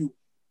come for you?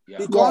 Yeah.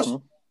 Because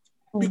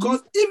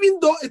even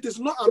though it is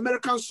not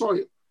American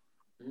soil,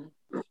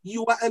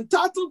 you are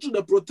entitled to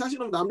the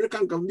protection of the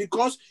American government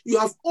because you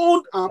have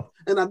owned up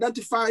and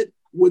identified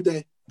with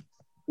the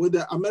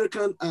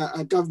American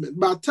government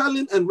by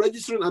telling and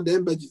registering at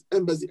the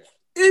embassy.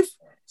 If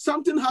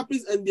something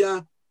happens and they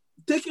are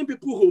taking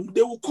people home,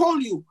 they will call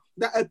you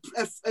that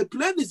a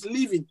plane is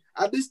leaving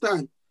at this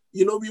time.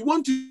 We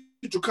want you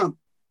to come.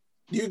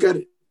 Do you get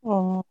it?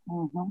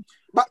 Mm-hmm.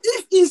 But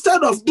if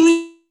instead of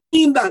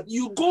doing that,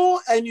 you go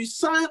and you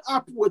sign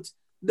up with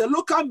the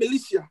local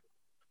militia,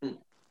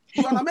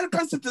 you're an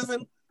American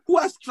citizen who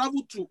has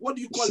traveled to, what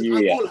do you call it,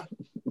 Angola.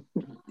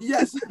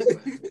 Yes,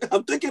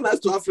 I'm taking us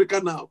to Africa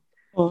now.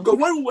 Because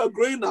when we were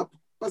growing up,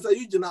 Pastor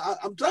Eugene,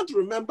 I'm trying to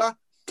remember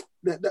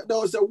that there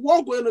was a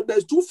war going on.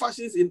 There's two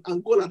factions in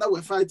Angola that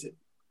were fighting.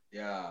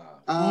 Yeah.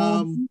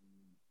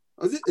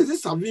 Is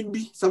it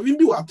Savimbi?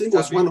 Savimbi, I think,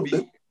 was one of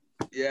them.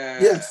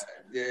 Yeah. Yes.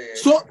 Yeah.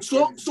 So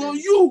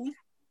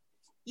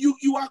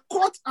you are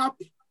caught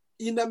up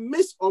in the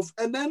midst of,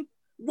 and then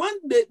when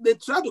they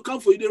try to come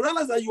for you, they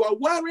realize that you are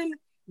wearing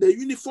the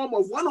uniform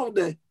of one of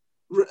the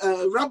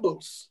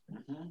rebels.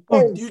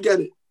 Do you get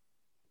it?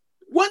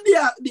 When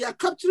they are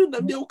capturing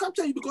them, they will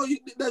capture you because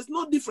there's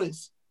no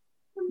difference.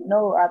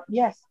 No,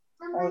 yes.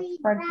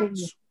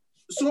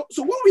 So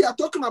what we are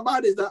talking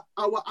about is that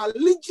our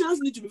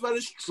allegiance needs to be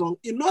very strong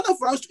in order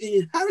for us to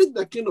inherit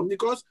the kingdom.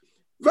 Because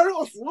very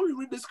often when we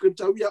read the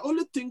scripture, we are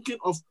only thinking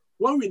of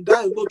when we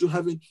die and go to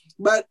heaven.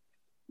 But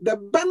the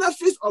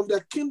benefits of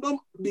the kingdom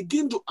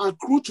begin to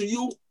accrue to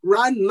you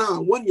right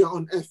now when you're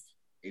on earth.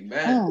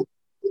 Amen.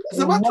 As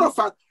a matter of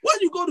fact, when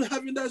you go to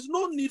heaven, there's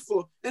no need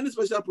for any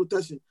special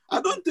protection.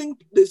 I don't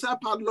think they sell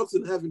padlocks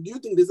in heaven. Do you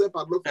think they sell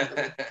padlocks in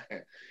heaven?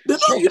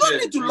 You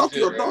don't need to lock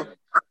your door.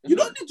 You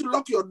don't need to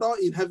lock your door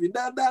in heaven.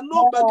 There are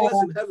no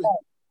burglars in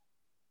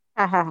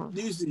heaven.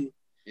 Do you see?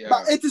 Yeah.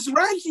 But it is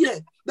right here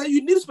that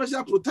you need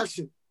special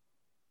protection.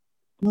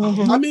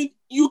 Mm-hmm. I mean,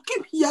 you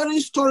keep hearing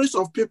stories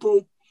of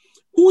people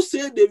who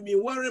say they've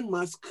been wearing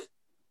masks,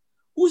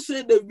 who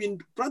say they've been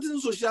practicing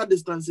social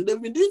distancing,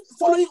 they've been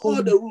following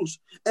all the rules,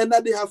 and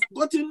that they have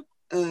gotten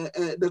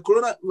the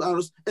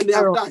coronavirus and they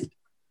have died.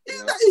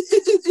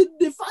 It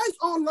defies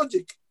all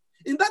logic.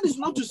 And that is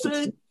not to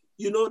say,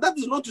 that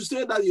is not to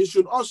say that you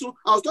should also.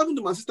 I was talking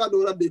to my sister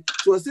the other day.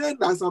 She was saying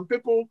that some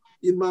people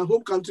in my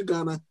home country,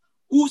 Ghana,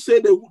 who say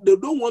they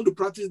don't want to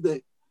practice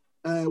the,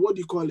 what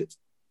do you call it?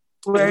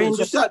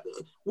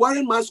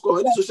 Wearing mask or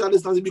any social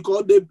distancing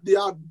because they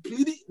are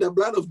pleading the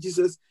blood of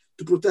Jesus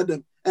to protect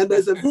them. And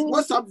there's a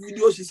WhatsApp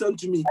video she sent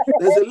to me.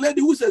 There's a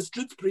lady who's a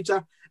street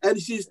preacher, and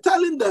she's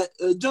telling the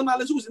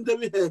journalist who's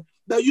interviewing her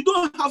that you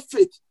don't have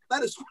faith.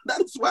 That is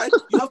why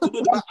you have to do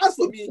it. But as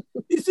for me,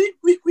 you see,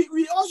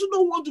 we also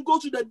don't want to go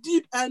to the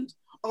deep end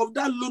of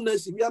that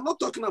lunacy. We are not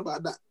talking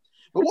about that.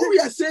 But what we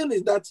are saying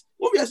is that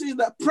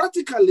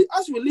practically,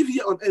 as we live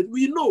here on earth,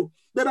 we know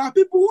there are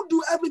people who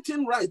do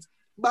everything right.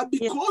 But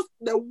because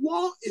the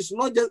war is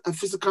not just a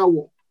physical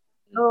war.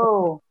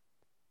 No.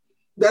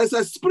 There's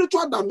a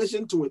spiritual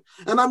dimension to it.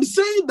 And I'm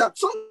saying that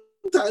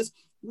sometimes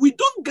we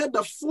don't get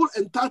the full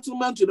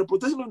entitlement to the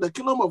protection of the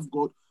kingdom of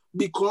God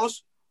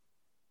because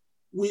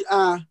we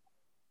are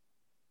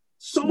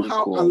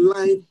somehow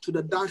aligned to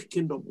the dark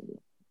kingdom.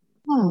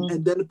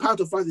 And then part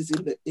of us is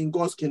in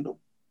God's kingdom.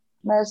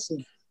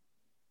 Mercy.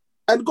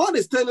 And God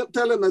is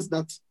telling us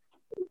that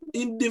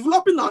in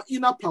developing our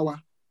inner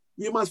power,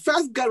 we must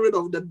first get rid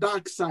of the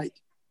dark side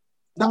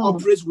that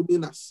operates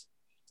within us.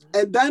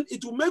 And then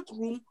it will make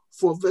room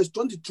for verse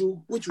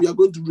 22, which we are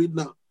going to read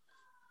now.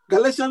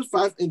 Galatians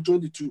 5 and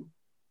 22.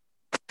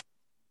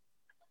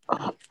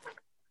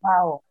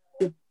 Wow.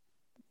 It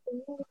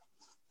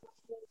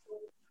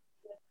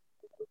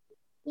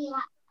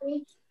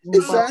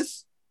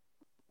says,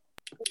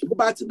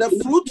 but the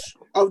fruit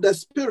of the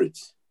Spirit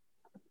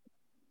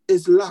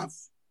is love.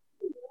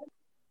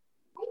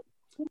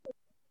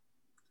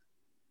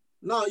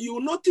 Now, you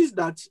will notice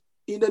that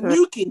in the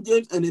New King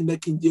James and in the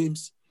King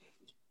James,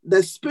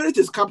 the Spirit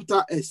is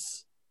capital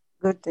S.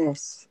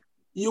 Goodness.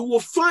 You will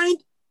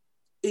find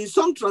in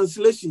some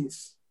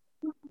translations,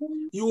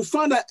 you will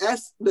find that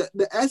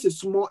the S is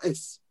small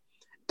s.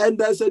 And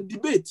there's a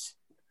debate.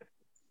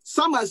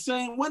 Some are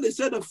saying when they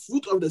say the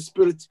fruit of the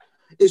Spirit,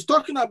 it's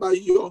talking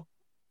about your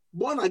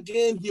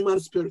born-again human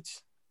spirit.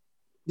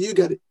 Do you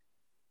get it?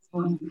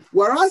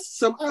 Whereas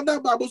some other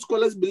Bible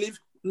scholars believe,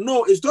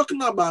 no, it's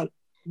talking about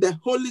the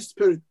Holy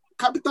Spirit,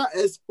 capital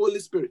S, Holy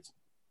Spirit.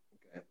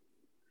 Okay.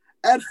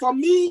 And for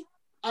me,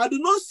 I do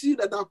not see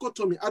the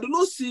dichotomy. I do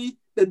not see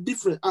the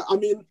difference. I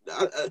mean,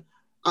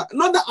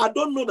 not that I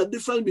don't know the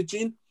difference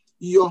between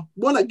your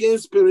born-again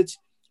spirit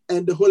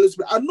and the Holy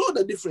Spirit. I know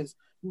the difference,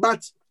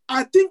 but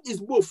I think it's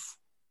both.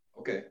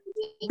 Okay.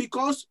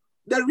 Because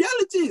the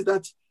reality is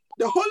that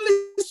the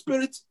Holy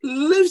Spirit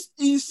lives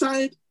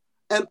inside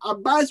and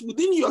abides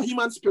within your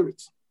human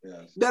spirit.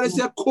 Yes. There is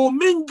a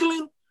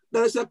commingling.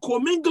 There is a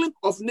commingling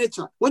of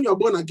nature when you're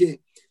born again,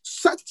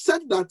 such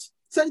that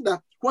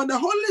when the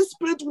Holy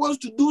Spirit wants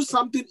to do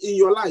something in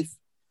your life,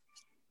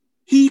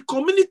 He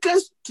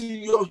communicates to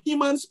your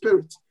human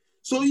spirit.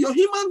 So your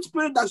human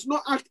spirit does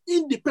not act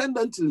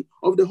independently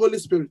of the Holy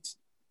Spirit.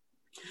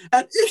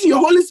 And if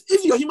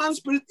your human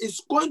spirit is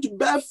going to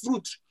bear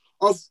fruit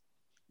of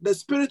the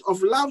spirit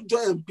of love,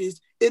 joy, and peace,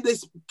 it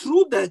is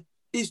through the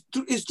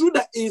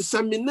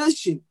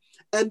insemination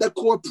and the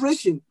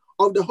cooperation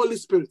of the Holy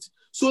Spirit.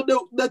 So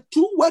the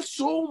two work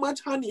so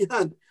much hand in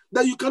hand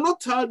that you cannot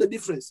tell the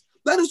difference.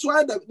 That is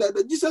why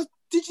the Jesus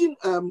teaching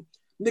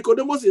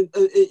Nicodemus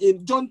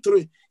in John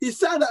 3, he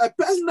said that a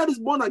person that is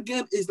born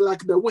again is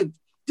like the wind,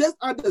 just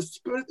as the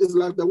spirit is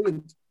like the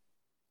wind.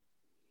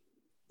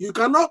 You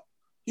cannot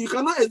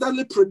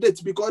exactly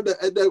predict because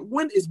the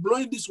wind is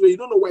blowing this way. You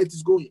don't know where it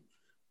is going.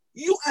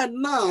 You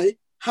and I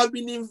have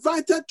been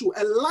invited to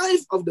a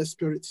life of the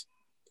Spirit.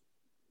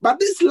 But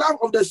this life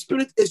of the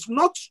Spirit is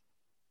not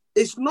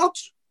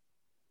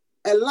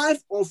a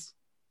life of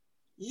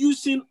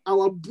using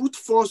our brute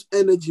force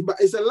energy, but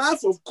it's a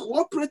life of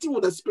cooperating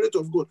with the Spirit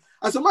of God.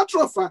 As a matter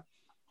of fact,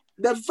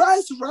 the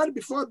verse right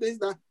before this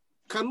that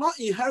cannot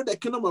inherit the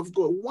kingdom of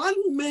God,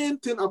 one main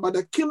thing about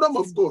the kingdom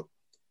of God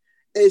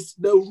is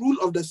the rule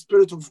of the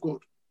Spirit of God.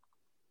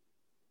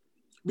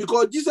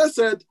 Because Jesus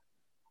said,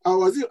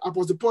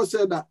 Apostle Paul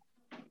said that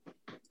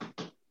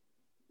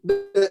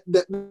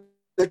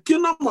the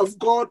kingdom of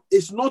God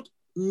is not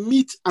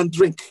meat and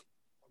drink.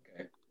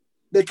 Okay.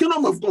 The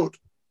kingdom of God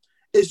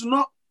is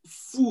not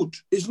food,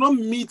 it's not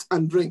meat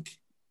and drink.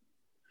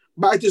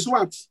 But it is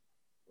what?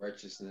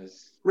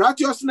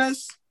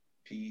 Righteousness,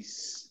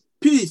 peace,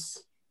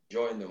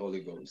 joy in the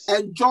Holy Ghost.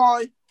 And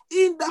joy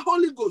in the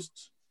Holy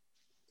Ghost.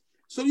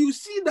 So you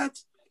see that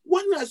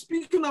when we are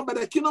speaking about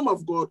the kingdom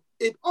of God,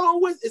 it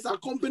always is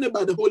accompanied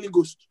by the Holy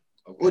Ghost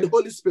or the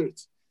Holy Spirit.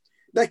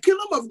 The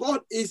kingdom of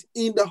God is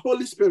in the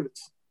Holy Spirit.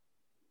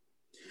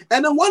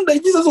 And then one day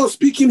Jesus was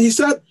speaking, he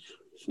said,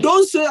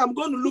 don't say I'm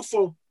going to look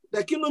for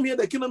the kingdom here,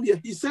 the kingdom here.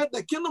 He said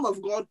the kingdom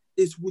of God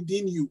is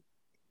within you.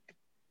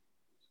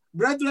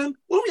 Brethren,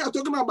 when we are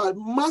talking about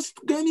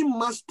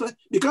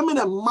becoming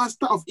a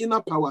master of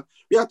inner power,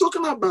 we are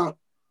talking about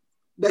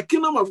the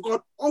kingdom of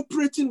God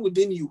operating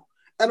within you.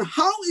 And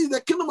how is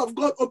the kingdom of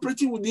God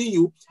operating within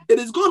you? It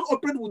is going to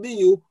operate within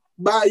you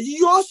by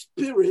your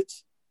spirit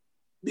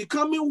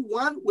becoming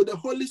one with the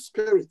Holy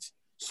Spirit,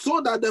 so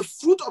that the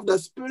fruit of the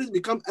Spirit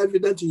become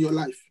evident in your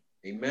life.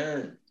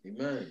 Amen.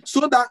 Amen.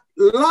 So that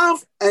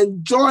love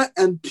and joy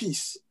and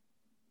peace.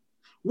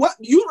 What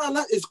you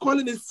is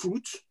calling it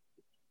fruit.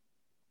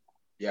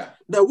 Yeah.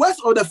 The works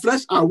of the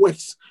flesh are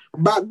works,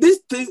 but this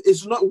thing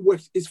is not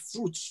works, it's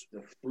fruits.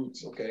 The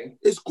fruits, okay.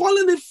 It's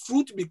calling it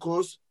fruit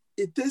because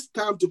it takes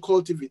time to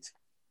cultivate.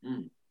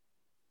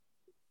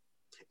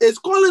 It's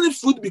calling it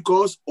fruit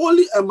because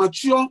only a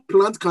mature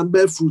plant can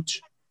bear fruit.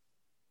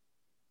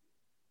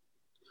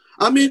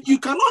 I mean, you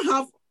cannot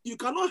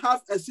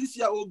have a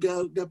 6-year-old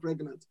girl get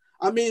pregnant.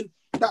 I mean,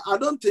 I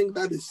don't think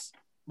that is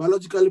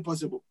biologically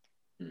possible.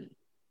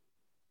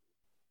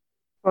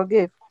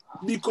 Forgive.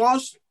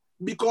 Because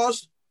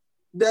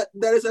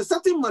there is a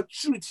certain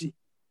maturity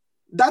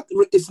that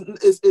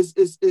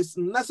is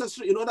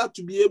necessary in order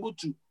to be able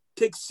to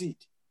take seed.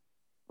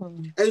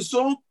 And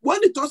so when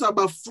it talks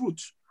about fruit,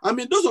 I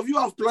mean, those of you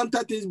who have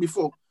planted things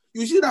before,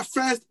 you see that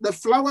first the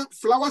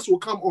flowers will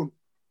come on.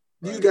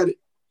 Do you get it?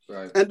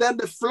 Right. And then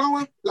the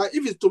flower, like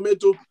if it's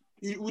tomato,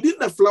 within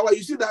the flower,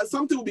 you see that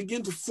something will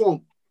begin to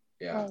form.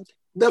 Yeah.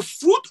 The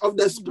fruit of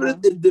the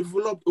Spirit is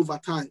developed over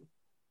time.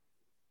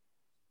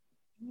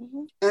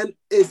 And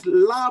it's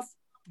love,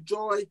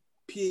 joy,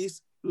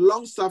 peace,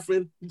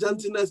 long-suffering,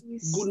 gentleness,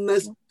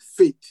 goodness,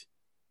 faith.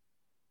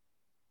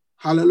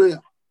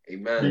 Hallelujah.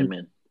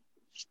 Amen.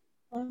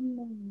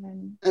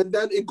 Amen. And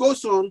then it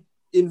goes on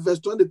in verse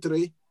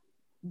 23,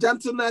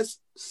 gentleness,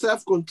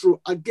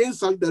 self-control, against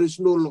such there is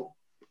no law.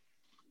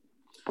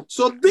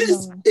 So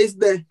this is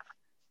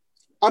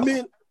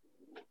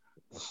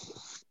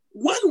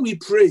when we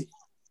pray,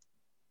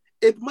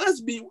 it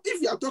must be,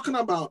 if you are talking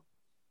about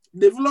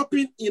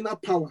developing inner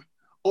power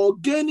or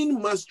gaining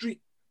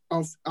mastery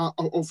of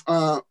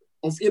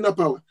inner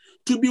power,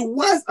 to be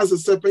wise as a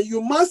serpent,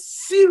 you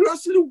must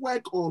seriously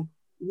work on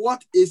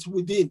what is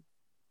within.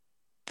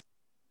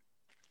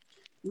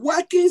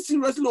 Working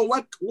seriously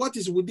on what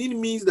is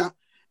within means that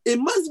it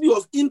must be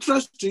of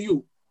interest to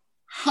you.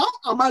 How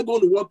am I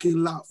going to walk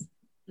in love?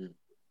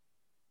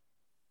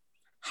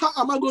 How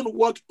am I going to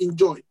walk in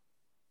joy?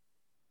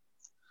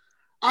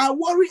 I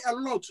worry a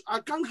lot. I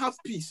can't have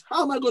peace.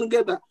 How am I going to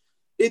get that?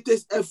 It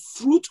is a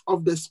fruit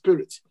of the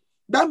Spirit.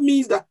 That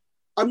means that,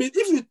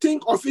 if you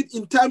think of it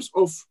in terms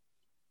of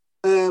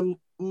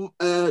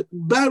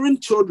bearing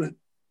children,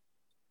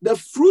 the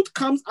fruit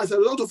comes as a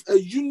result of a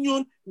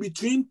union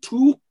between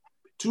two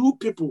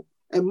people.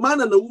 A man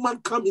and a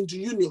woman come into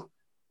union.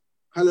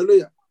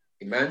 Hallelujah.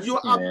 Amen. Your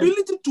Amen.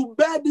 ability to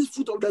bear this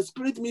fruit of the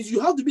Spirit means you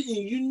have to be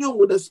in union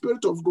with the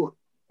Spirit of God.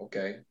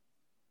 Okay.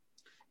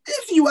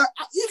 If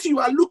you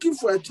are looking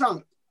for a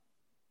child,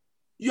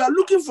 you are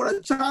looking for a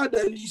child,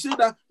 and you say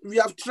that we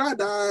have tried,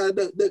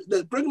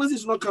 the pregnancy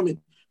is not coming,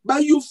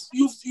 but you've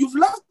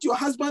left your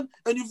husband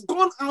and you've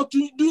gone out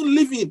to doing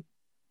living,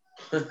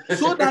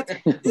 so that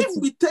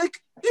if we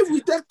take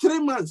 3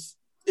 months,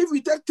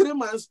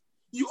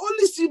 you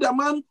only see the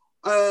man,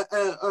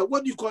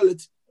 what do you call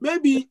it?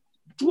 Maybe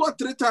 2 or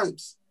 3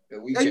 times,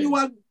 and you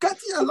are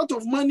getting a lot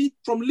of money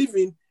from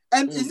living.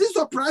 And is it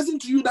surprising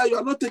to you that you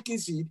are not taking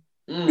seed?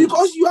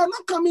 Because you are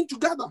not coming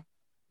together.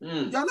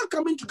 You are not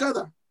coming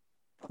together.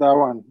 That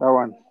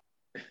one.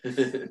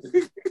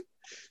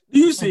 Do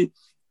you see?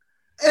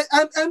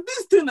 And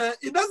this thing,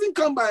 it doesn't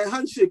come by a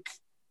handshake.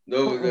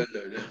 No.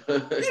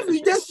 If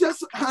you just shake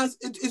hands,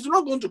 it's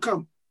not going to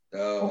come.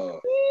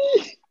 No.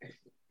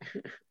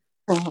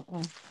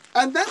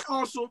 And then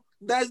also,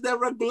 there's the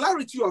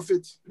regularity of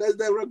it.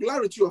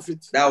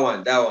 That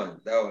one.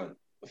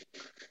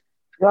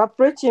 You are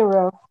preaching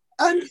well.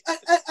 And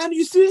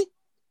you see,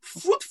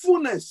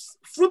 fruitfulness,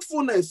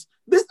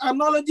 this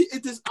analogy,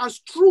 it is as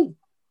true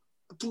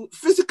to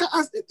physical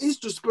as it is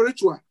to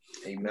spiritual.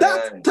 Amen.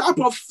 That type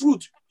of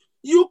fruit,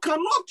 you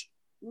cannot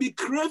be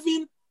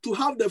craving to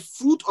have the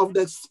fruit of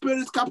the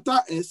Spirit, capital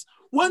S,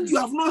 when you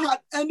have not had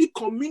any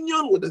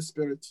communion with the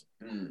Spirit.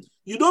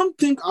 You don't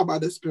think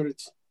about the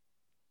Spirit.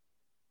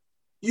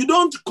 You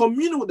don't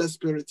commune with the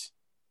Spirit.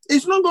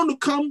 It's not going to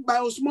come by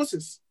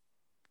osmosis.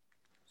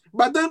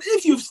 But then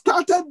if you've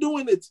started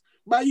doing it,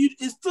 but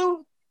it's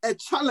still a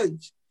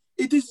challenge.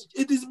 It is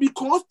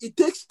because it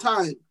takes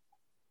time.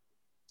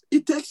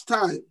 It takes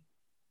time.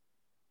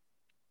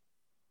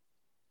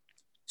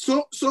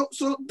 So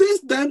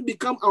this then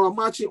become our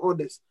marching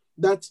orders,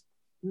 that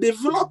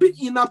developing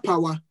inner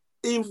power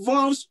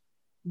involves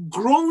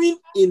growing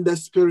in the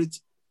Spirit,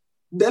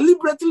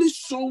 deliberately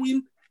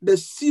sowing the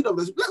seed of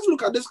the Spirit. Let's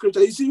look at this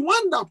scripture. You see,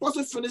 when the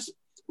apostle finished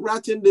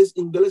writing this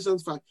in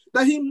Galatians 5,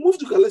 then he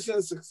moved to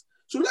Galatians 6.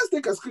 So let's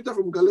take a scripture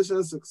from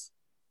Galatians 6.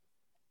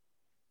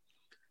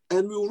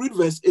 And we'll read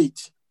verse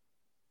 8.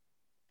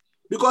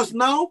 Because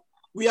now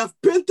we have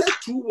painted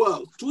 2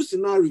 worlds, 2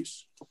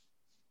 scenarios.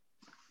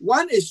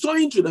 One is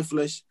sowing to the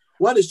flesh,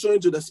 one is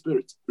sowing to the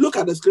Spirit. Look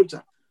at the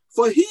scripture.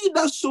 For he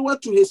that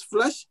soweth to his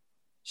flesh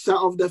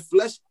shall of the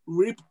flesh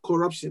reap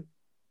corruption.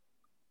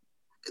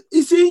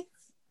 You see,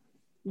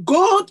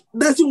 God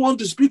doesn't want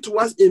to speak to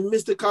us in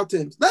mystical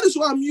terms. That is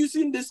why I'm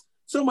using this,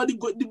 somebody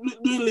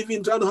doing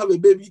living, trying to have a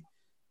baby.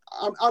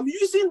 I'm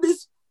using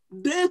this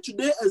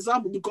day-to-day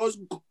example because,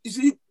 you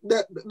see,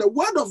 the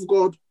word of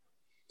God,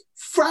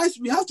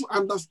 first, we have to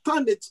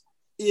understand it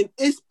in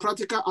its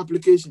practical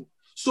application.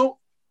 So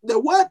the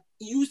word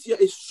used here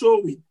is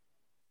sowing.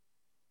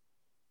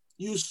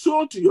 You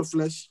sow to your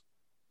flesh.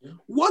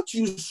 What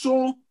you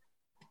sow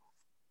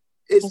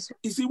is,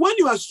 you see, when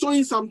you are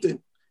sowing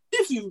something,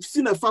 if you've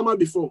seen a farmer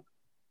before,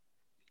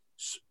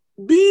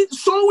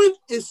 sowing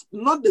is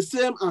not the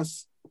same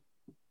as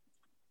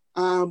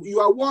you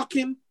are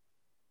walking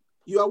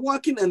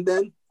and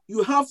then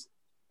you have,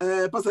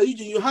 Pastor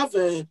Eugene, you have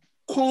a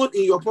corn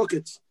in your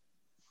pocket.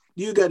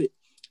 Do you get it?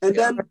 And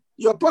then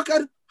your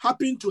pocket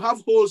happened to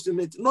have holes in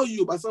it. Not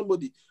you, but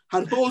somebody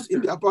had holes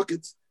in their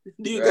pockets.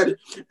 Do you get it?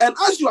 And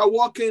as you are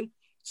walking,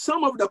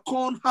 some of the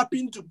corn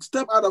happened to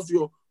step out of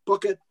your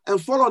pocket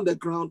and fall on the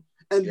ground.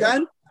 And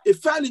then it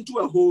fell into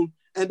a hole,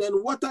 and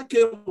then water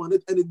came on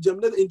it, and it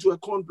germinated into a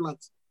corn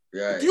plant.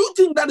 Do you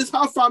think that is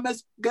how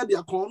farmers get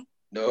their corn?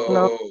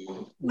 No.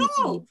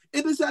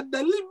 It is a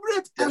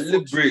deliberate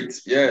effort.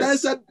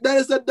 Yes. There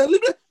is a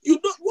deliberate. You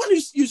don't, when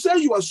you say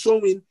you are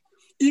sowing,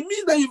 it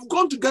means that you've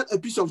gone to get a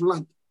piece of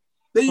land.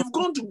 Then you've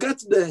gone to get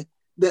the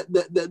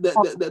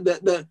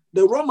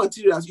raw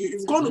materials.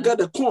 You've gone to get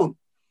the corn.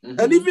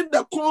 And even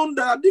the corn,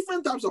 there are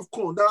different types of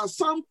corn. There are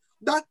some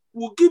that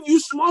will give you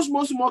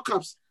small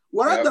cups.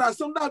 Whereas there are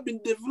some that have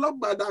been developed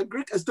by the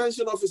Greek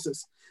extension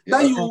officers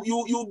that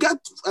you get,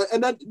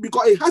 and then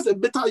because it has a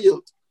better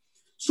yield,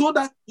 so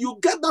that you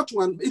get that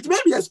one. It may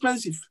be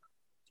expensive,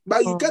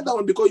 but you get that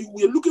one because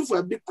you are looking for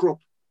a big crop.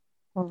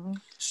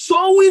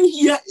 Sowing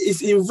here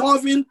is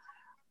involving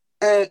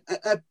a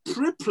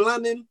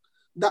pre-planning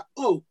that,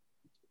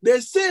 they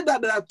say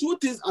that there are 2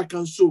 things I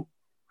can sow.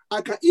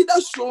 I can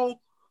either sow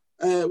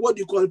what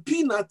you call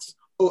peanuts,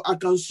 or I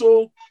can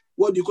sow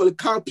what you call a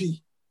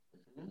cowpea.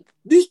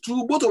 These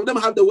 2, both of them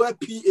have the word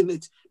pea in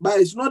it, but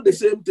it's not the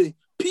same thing.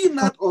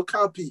 Peanut or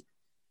cowpea.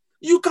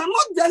 You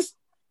cannot just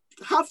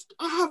have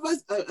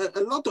a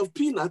lot of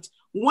peanuts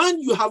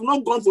when you have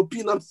not gone for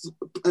peanut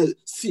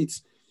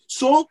seeds.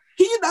 So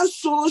he that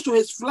sows to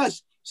his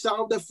flesh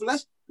shall of the flesh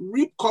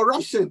reap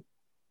corruption.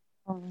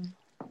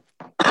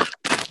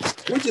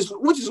 Which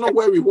is not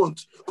where we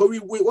want,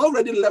 because we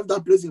already left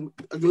that place in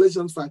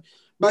Galatians 5.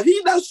 But he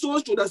that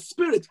sows to the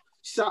Spirit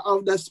shall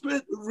of the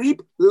Spirit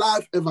reap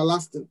life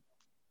everlasting.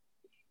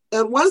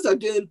 And once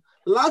again,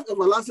 life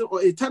everlasting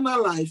or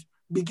eternal life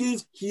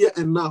begins here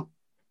and now.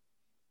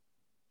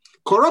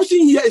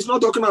 Corruption here is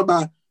not talking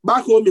about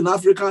back home in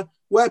Africa,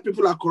 where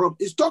people are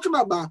corrupt. It's talking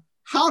about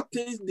how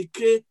things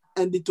decay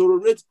and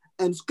deteriorate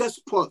and get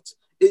spoiled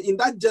in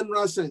that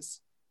general sense.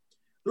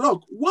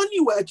 Look, when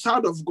you are a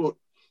child of God,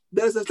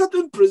 there's a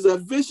certain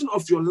preservation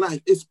of your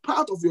life. It's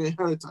part of your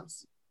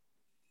inheritance.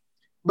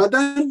 But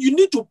then you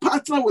need to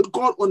partner with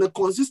God on a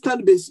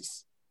consistent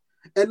basis.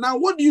 And now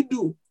what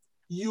do?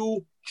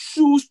 You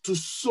choose to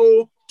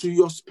sow to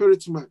your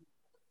spirit man.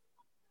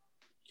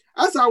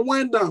 As I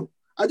wind down,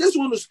 I just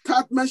want to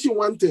start mentioning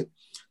one thing,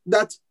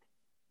 that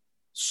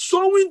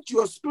sowing to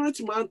your spirit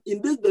man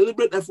in this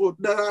deliberate effort,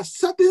 there are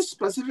certain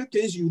specific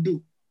things you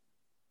do.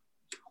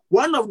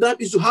 One of them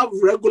is to have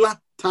regular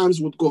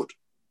times with God.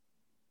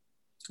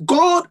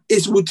 God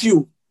is with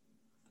you.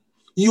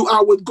 You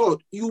are with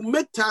God. You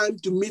make time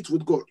to meet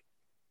with God.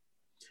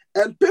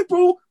 And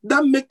people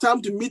that make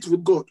time to meet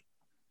with God,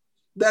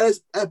 there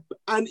is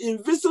an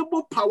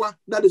invisible power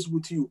that is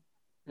with you.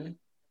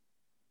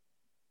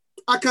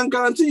 I can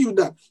guarantee you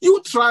that.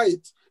 You try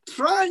it.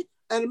 Try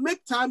and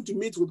make time to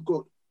meet with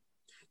God.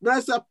 There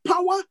is a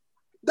power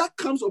that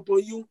comes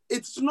upon you.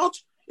 It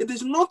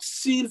is not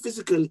seen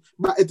physically,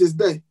 but it is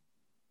there.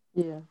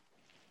 Yeah.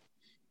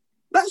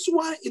 That's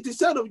why it is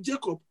said of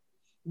Jacob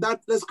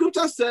that the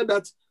scripture said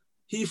that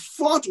he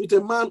fought with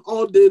a man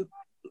all day,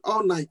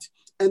 all night.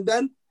 And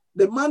then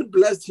the man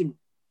blessed him.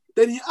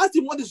 Then he asked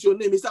him, what is your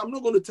name? He said, I'm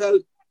not going to tell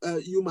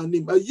you my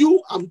name. But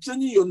I'm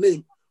changing your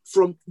name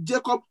from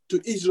Jacob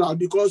to Israel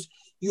because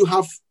you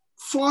have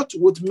fought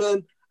with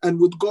men and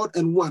with God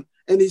and won.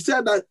 And he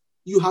said that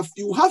you have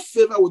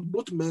favor with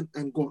both men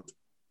and God.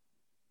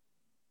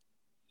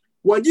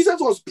 When Jesus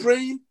was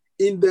praying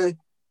in the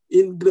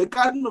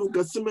Garden of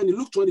Gethsemane in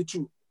Luke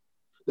 22,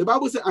 the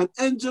Bible said an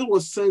angel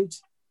was sent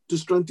to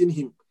strengthen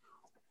him.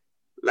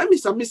 Let me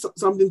submit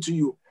something to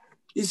you.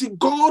 You see,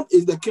 God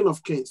is the King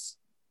of Kings.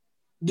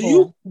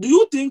 Do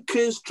you think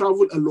kings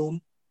travel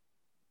alone?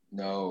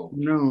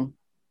 No.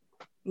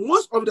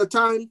 Most of the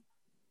time,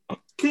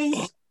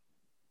 kings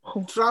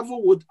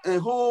travel with a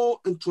whole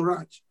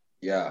entourage.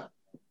 Yeah.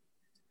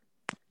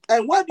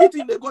 And where do you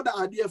think they got the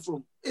idea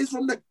from? It's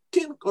from the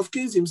King of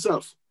Kings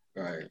himself.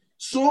 Right.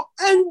 So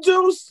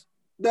angels,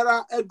 there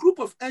are a group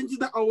of angels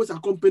that always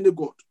accompany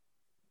God.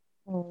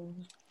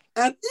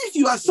 And if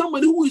you are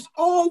somebody who is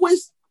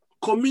always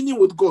communing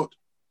with God,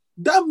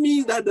 that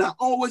means that there are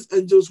always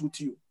angels with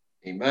you.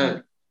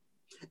 Amen.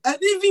 And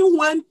even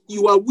when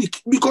you are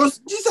weak, because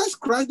Jesus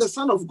Christ, the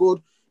Son of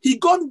God, he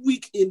got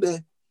weak in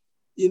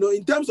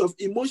terms of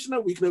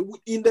emotional weakness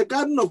in the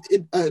Garden of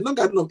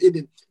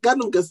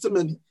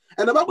Gethsemane.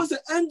 And the Bible says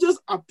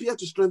angels appear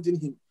to strengthen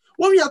him.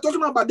 When we are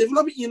talking about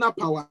developing inner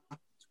power,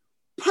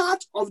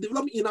 part of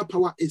developing inner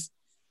power is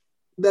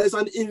there is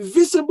an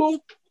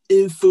invisible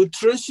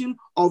infiltration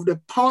of the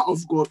power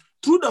of God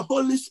through the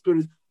Holy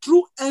Spirit,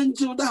 through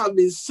angels that have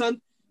been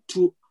sent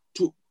to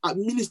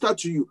minister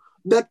to you.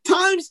 The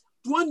times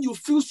when you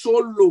feel so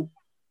low,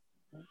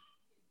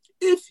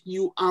 if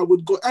you are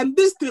with God, and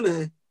this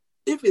thing,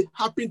 if it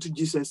happened to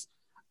Jesus,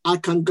 I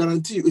can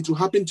guarantee you it will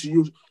happen to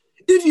you.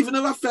 If you've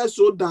never felt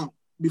so down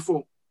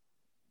before,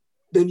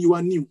 then you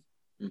are new.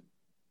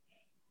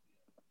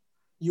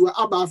 You are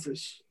Abba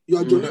fresh. You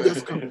are Johnny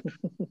just come.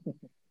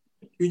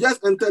 You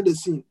just entered the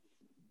scene.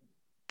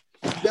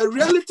 The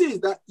reality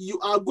is that you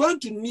are going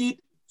to need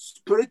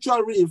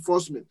spiritual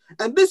reinforcement.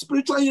 And this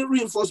spiritual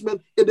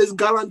reinforcement, it is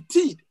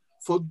guaranteed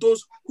for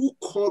those who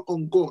call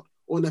on God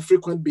on a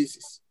frequent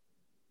basis.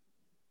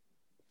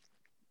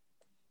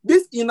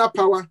 This inner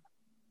power,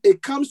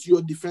 it comes to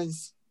your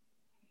defense.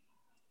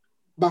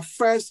 But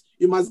first,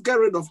 you must get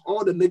rid of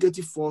all the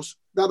negative force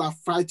that are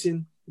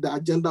fighting the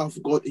agenda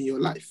of God in your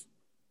life.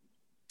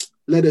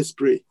 Let us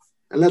pray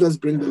and let us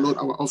bring the Lord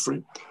our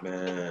offering.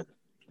 Amen.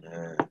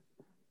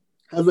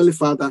 Heavenly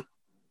Father,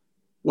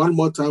 one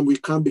more time we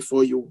come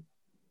before you.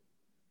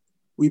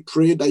 We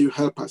pray that you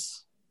help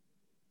us.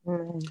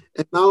 And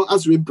now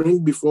as we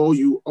bring before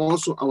you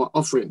also our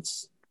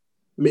offerings,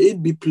 may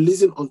it be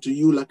pleasing unto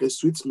you like a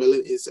sweet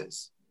smelling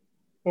incense.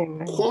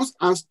 Amen. Cause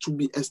us to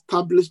be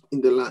established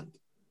in the land.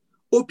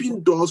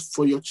 Open doors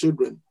for your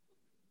children.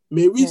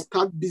 May we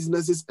start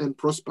businesses and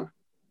prosper.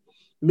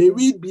 May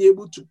we be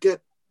able to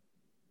get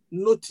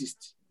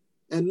noticed,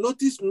 and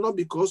noticed not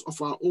because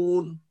of our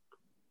own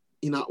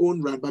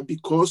right, but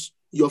because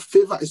your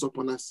favor is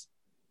upon us,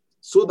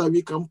 so that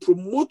we can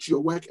promote your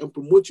work and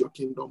promote your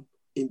kingdom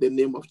in the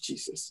name of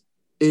Jesus.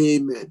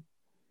 Amen.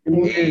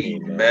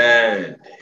 Amen.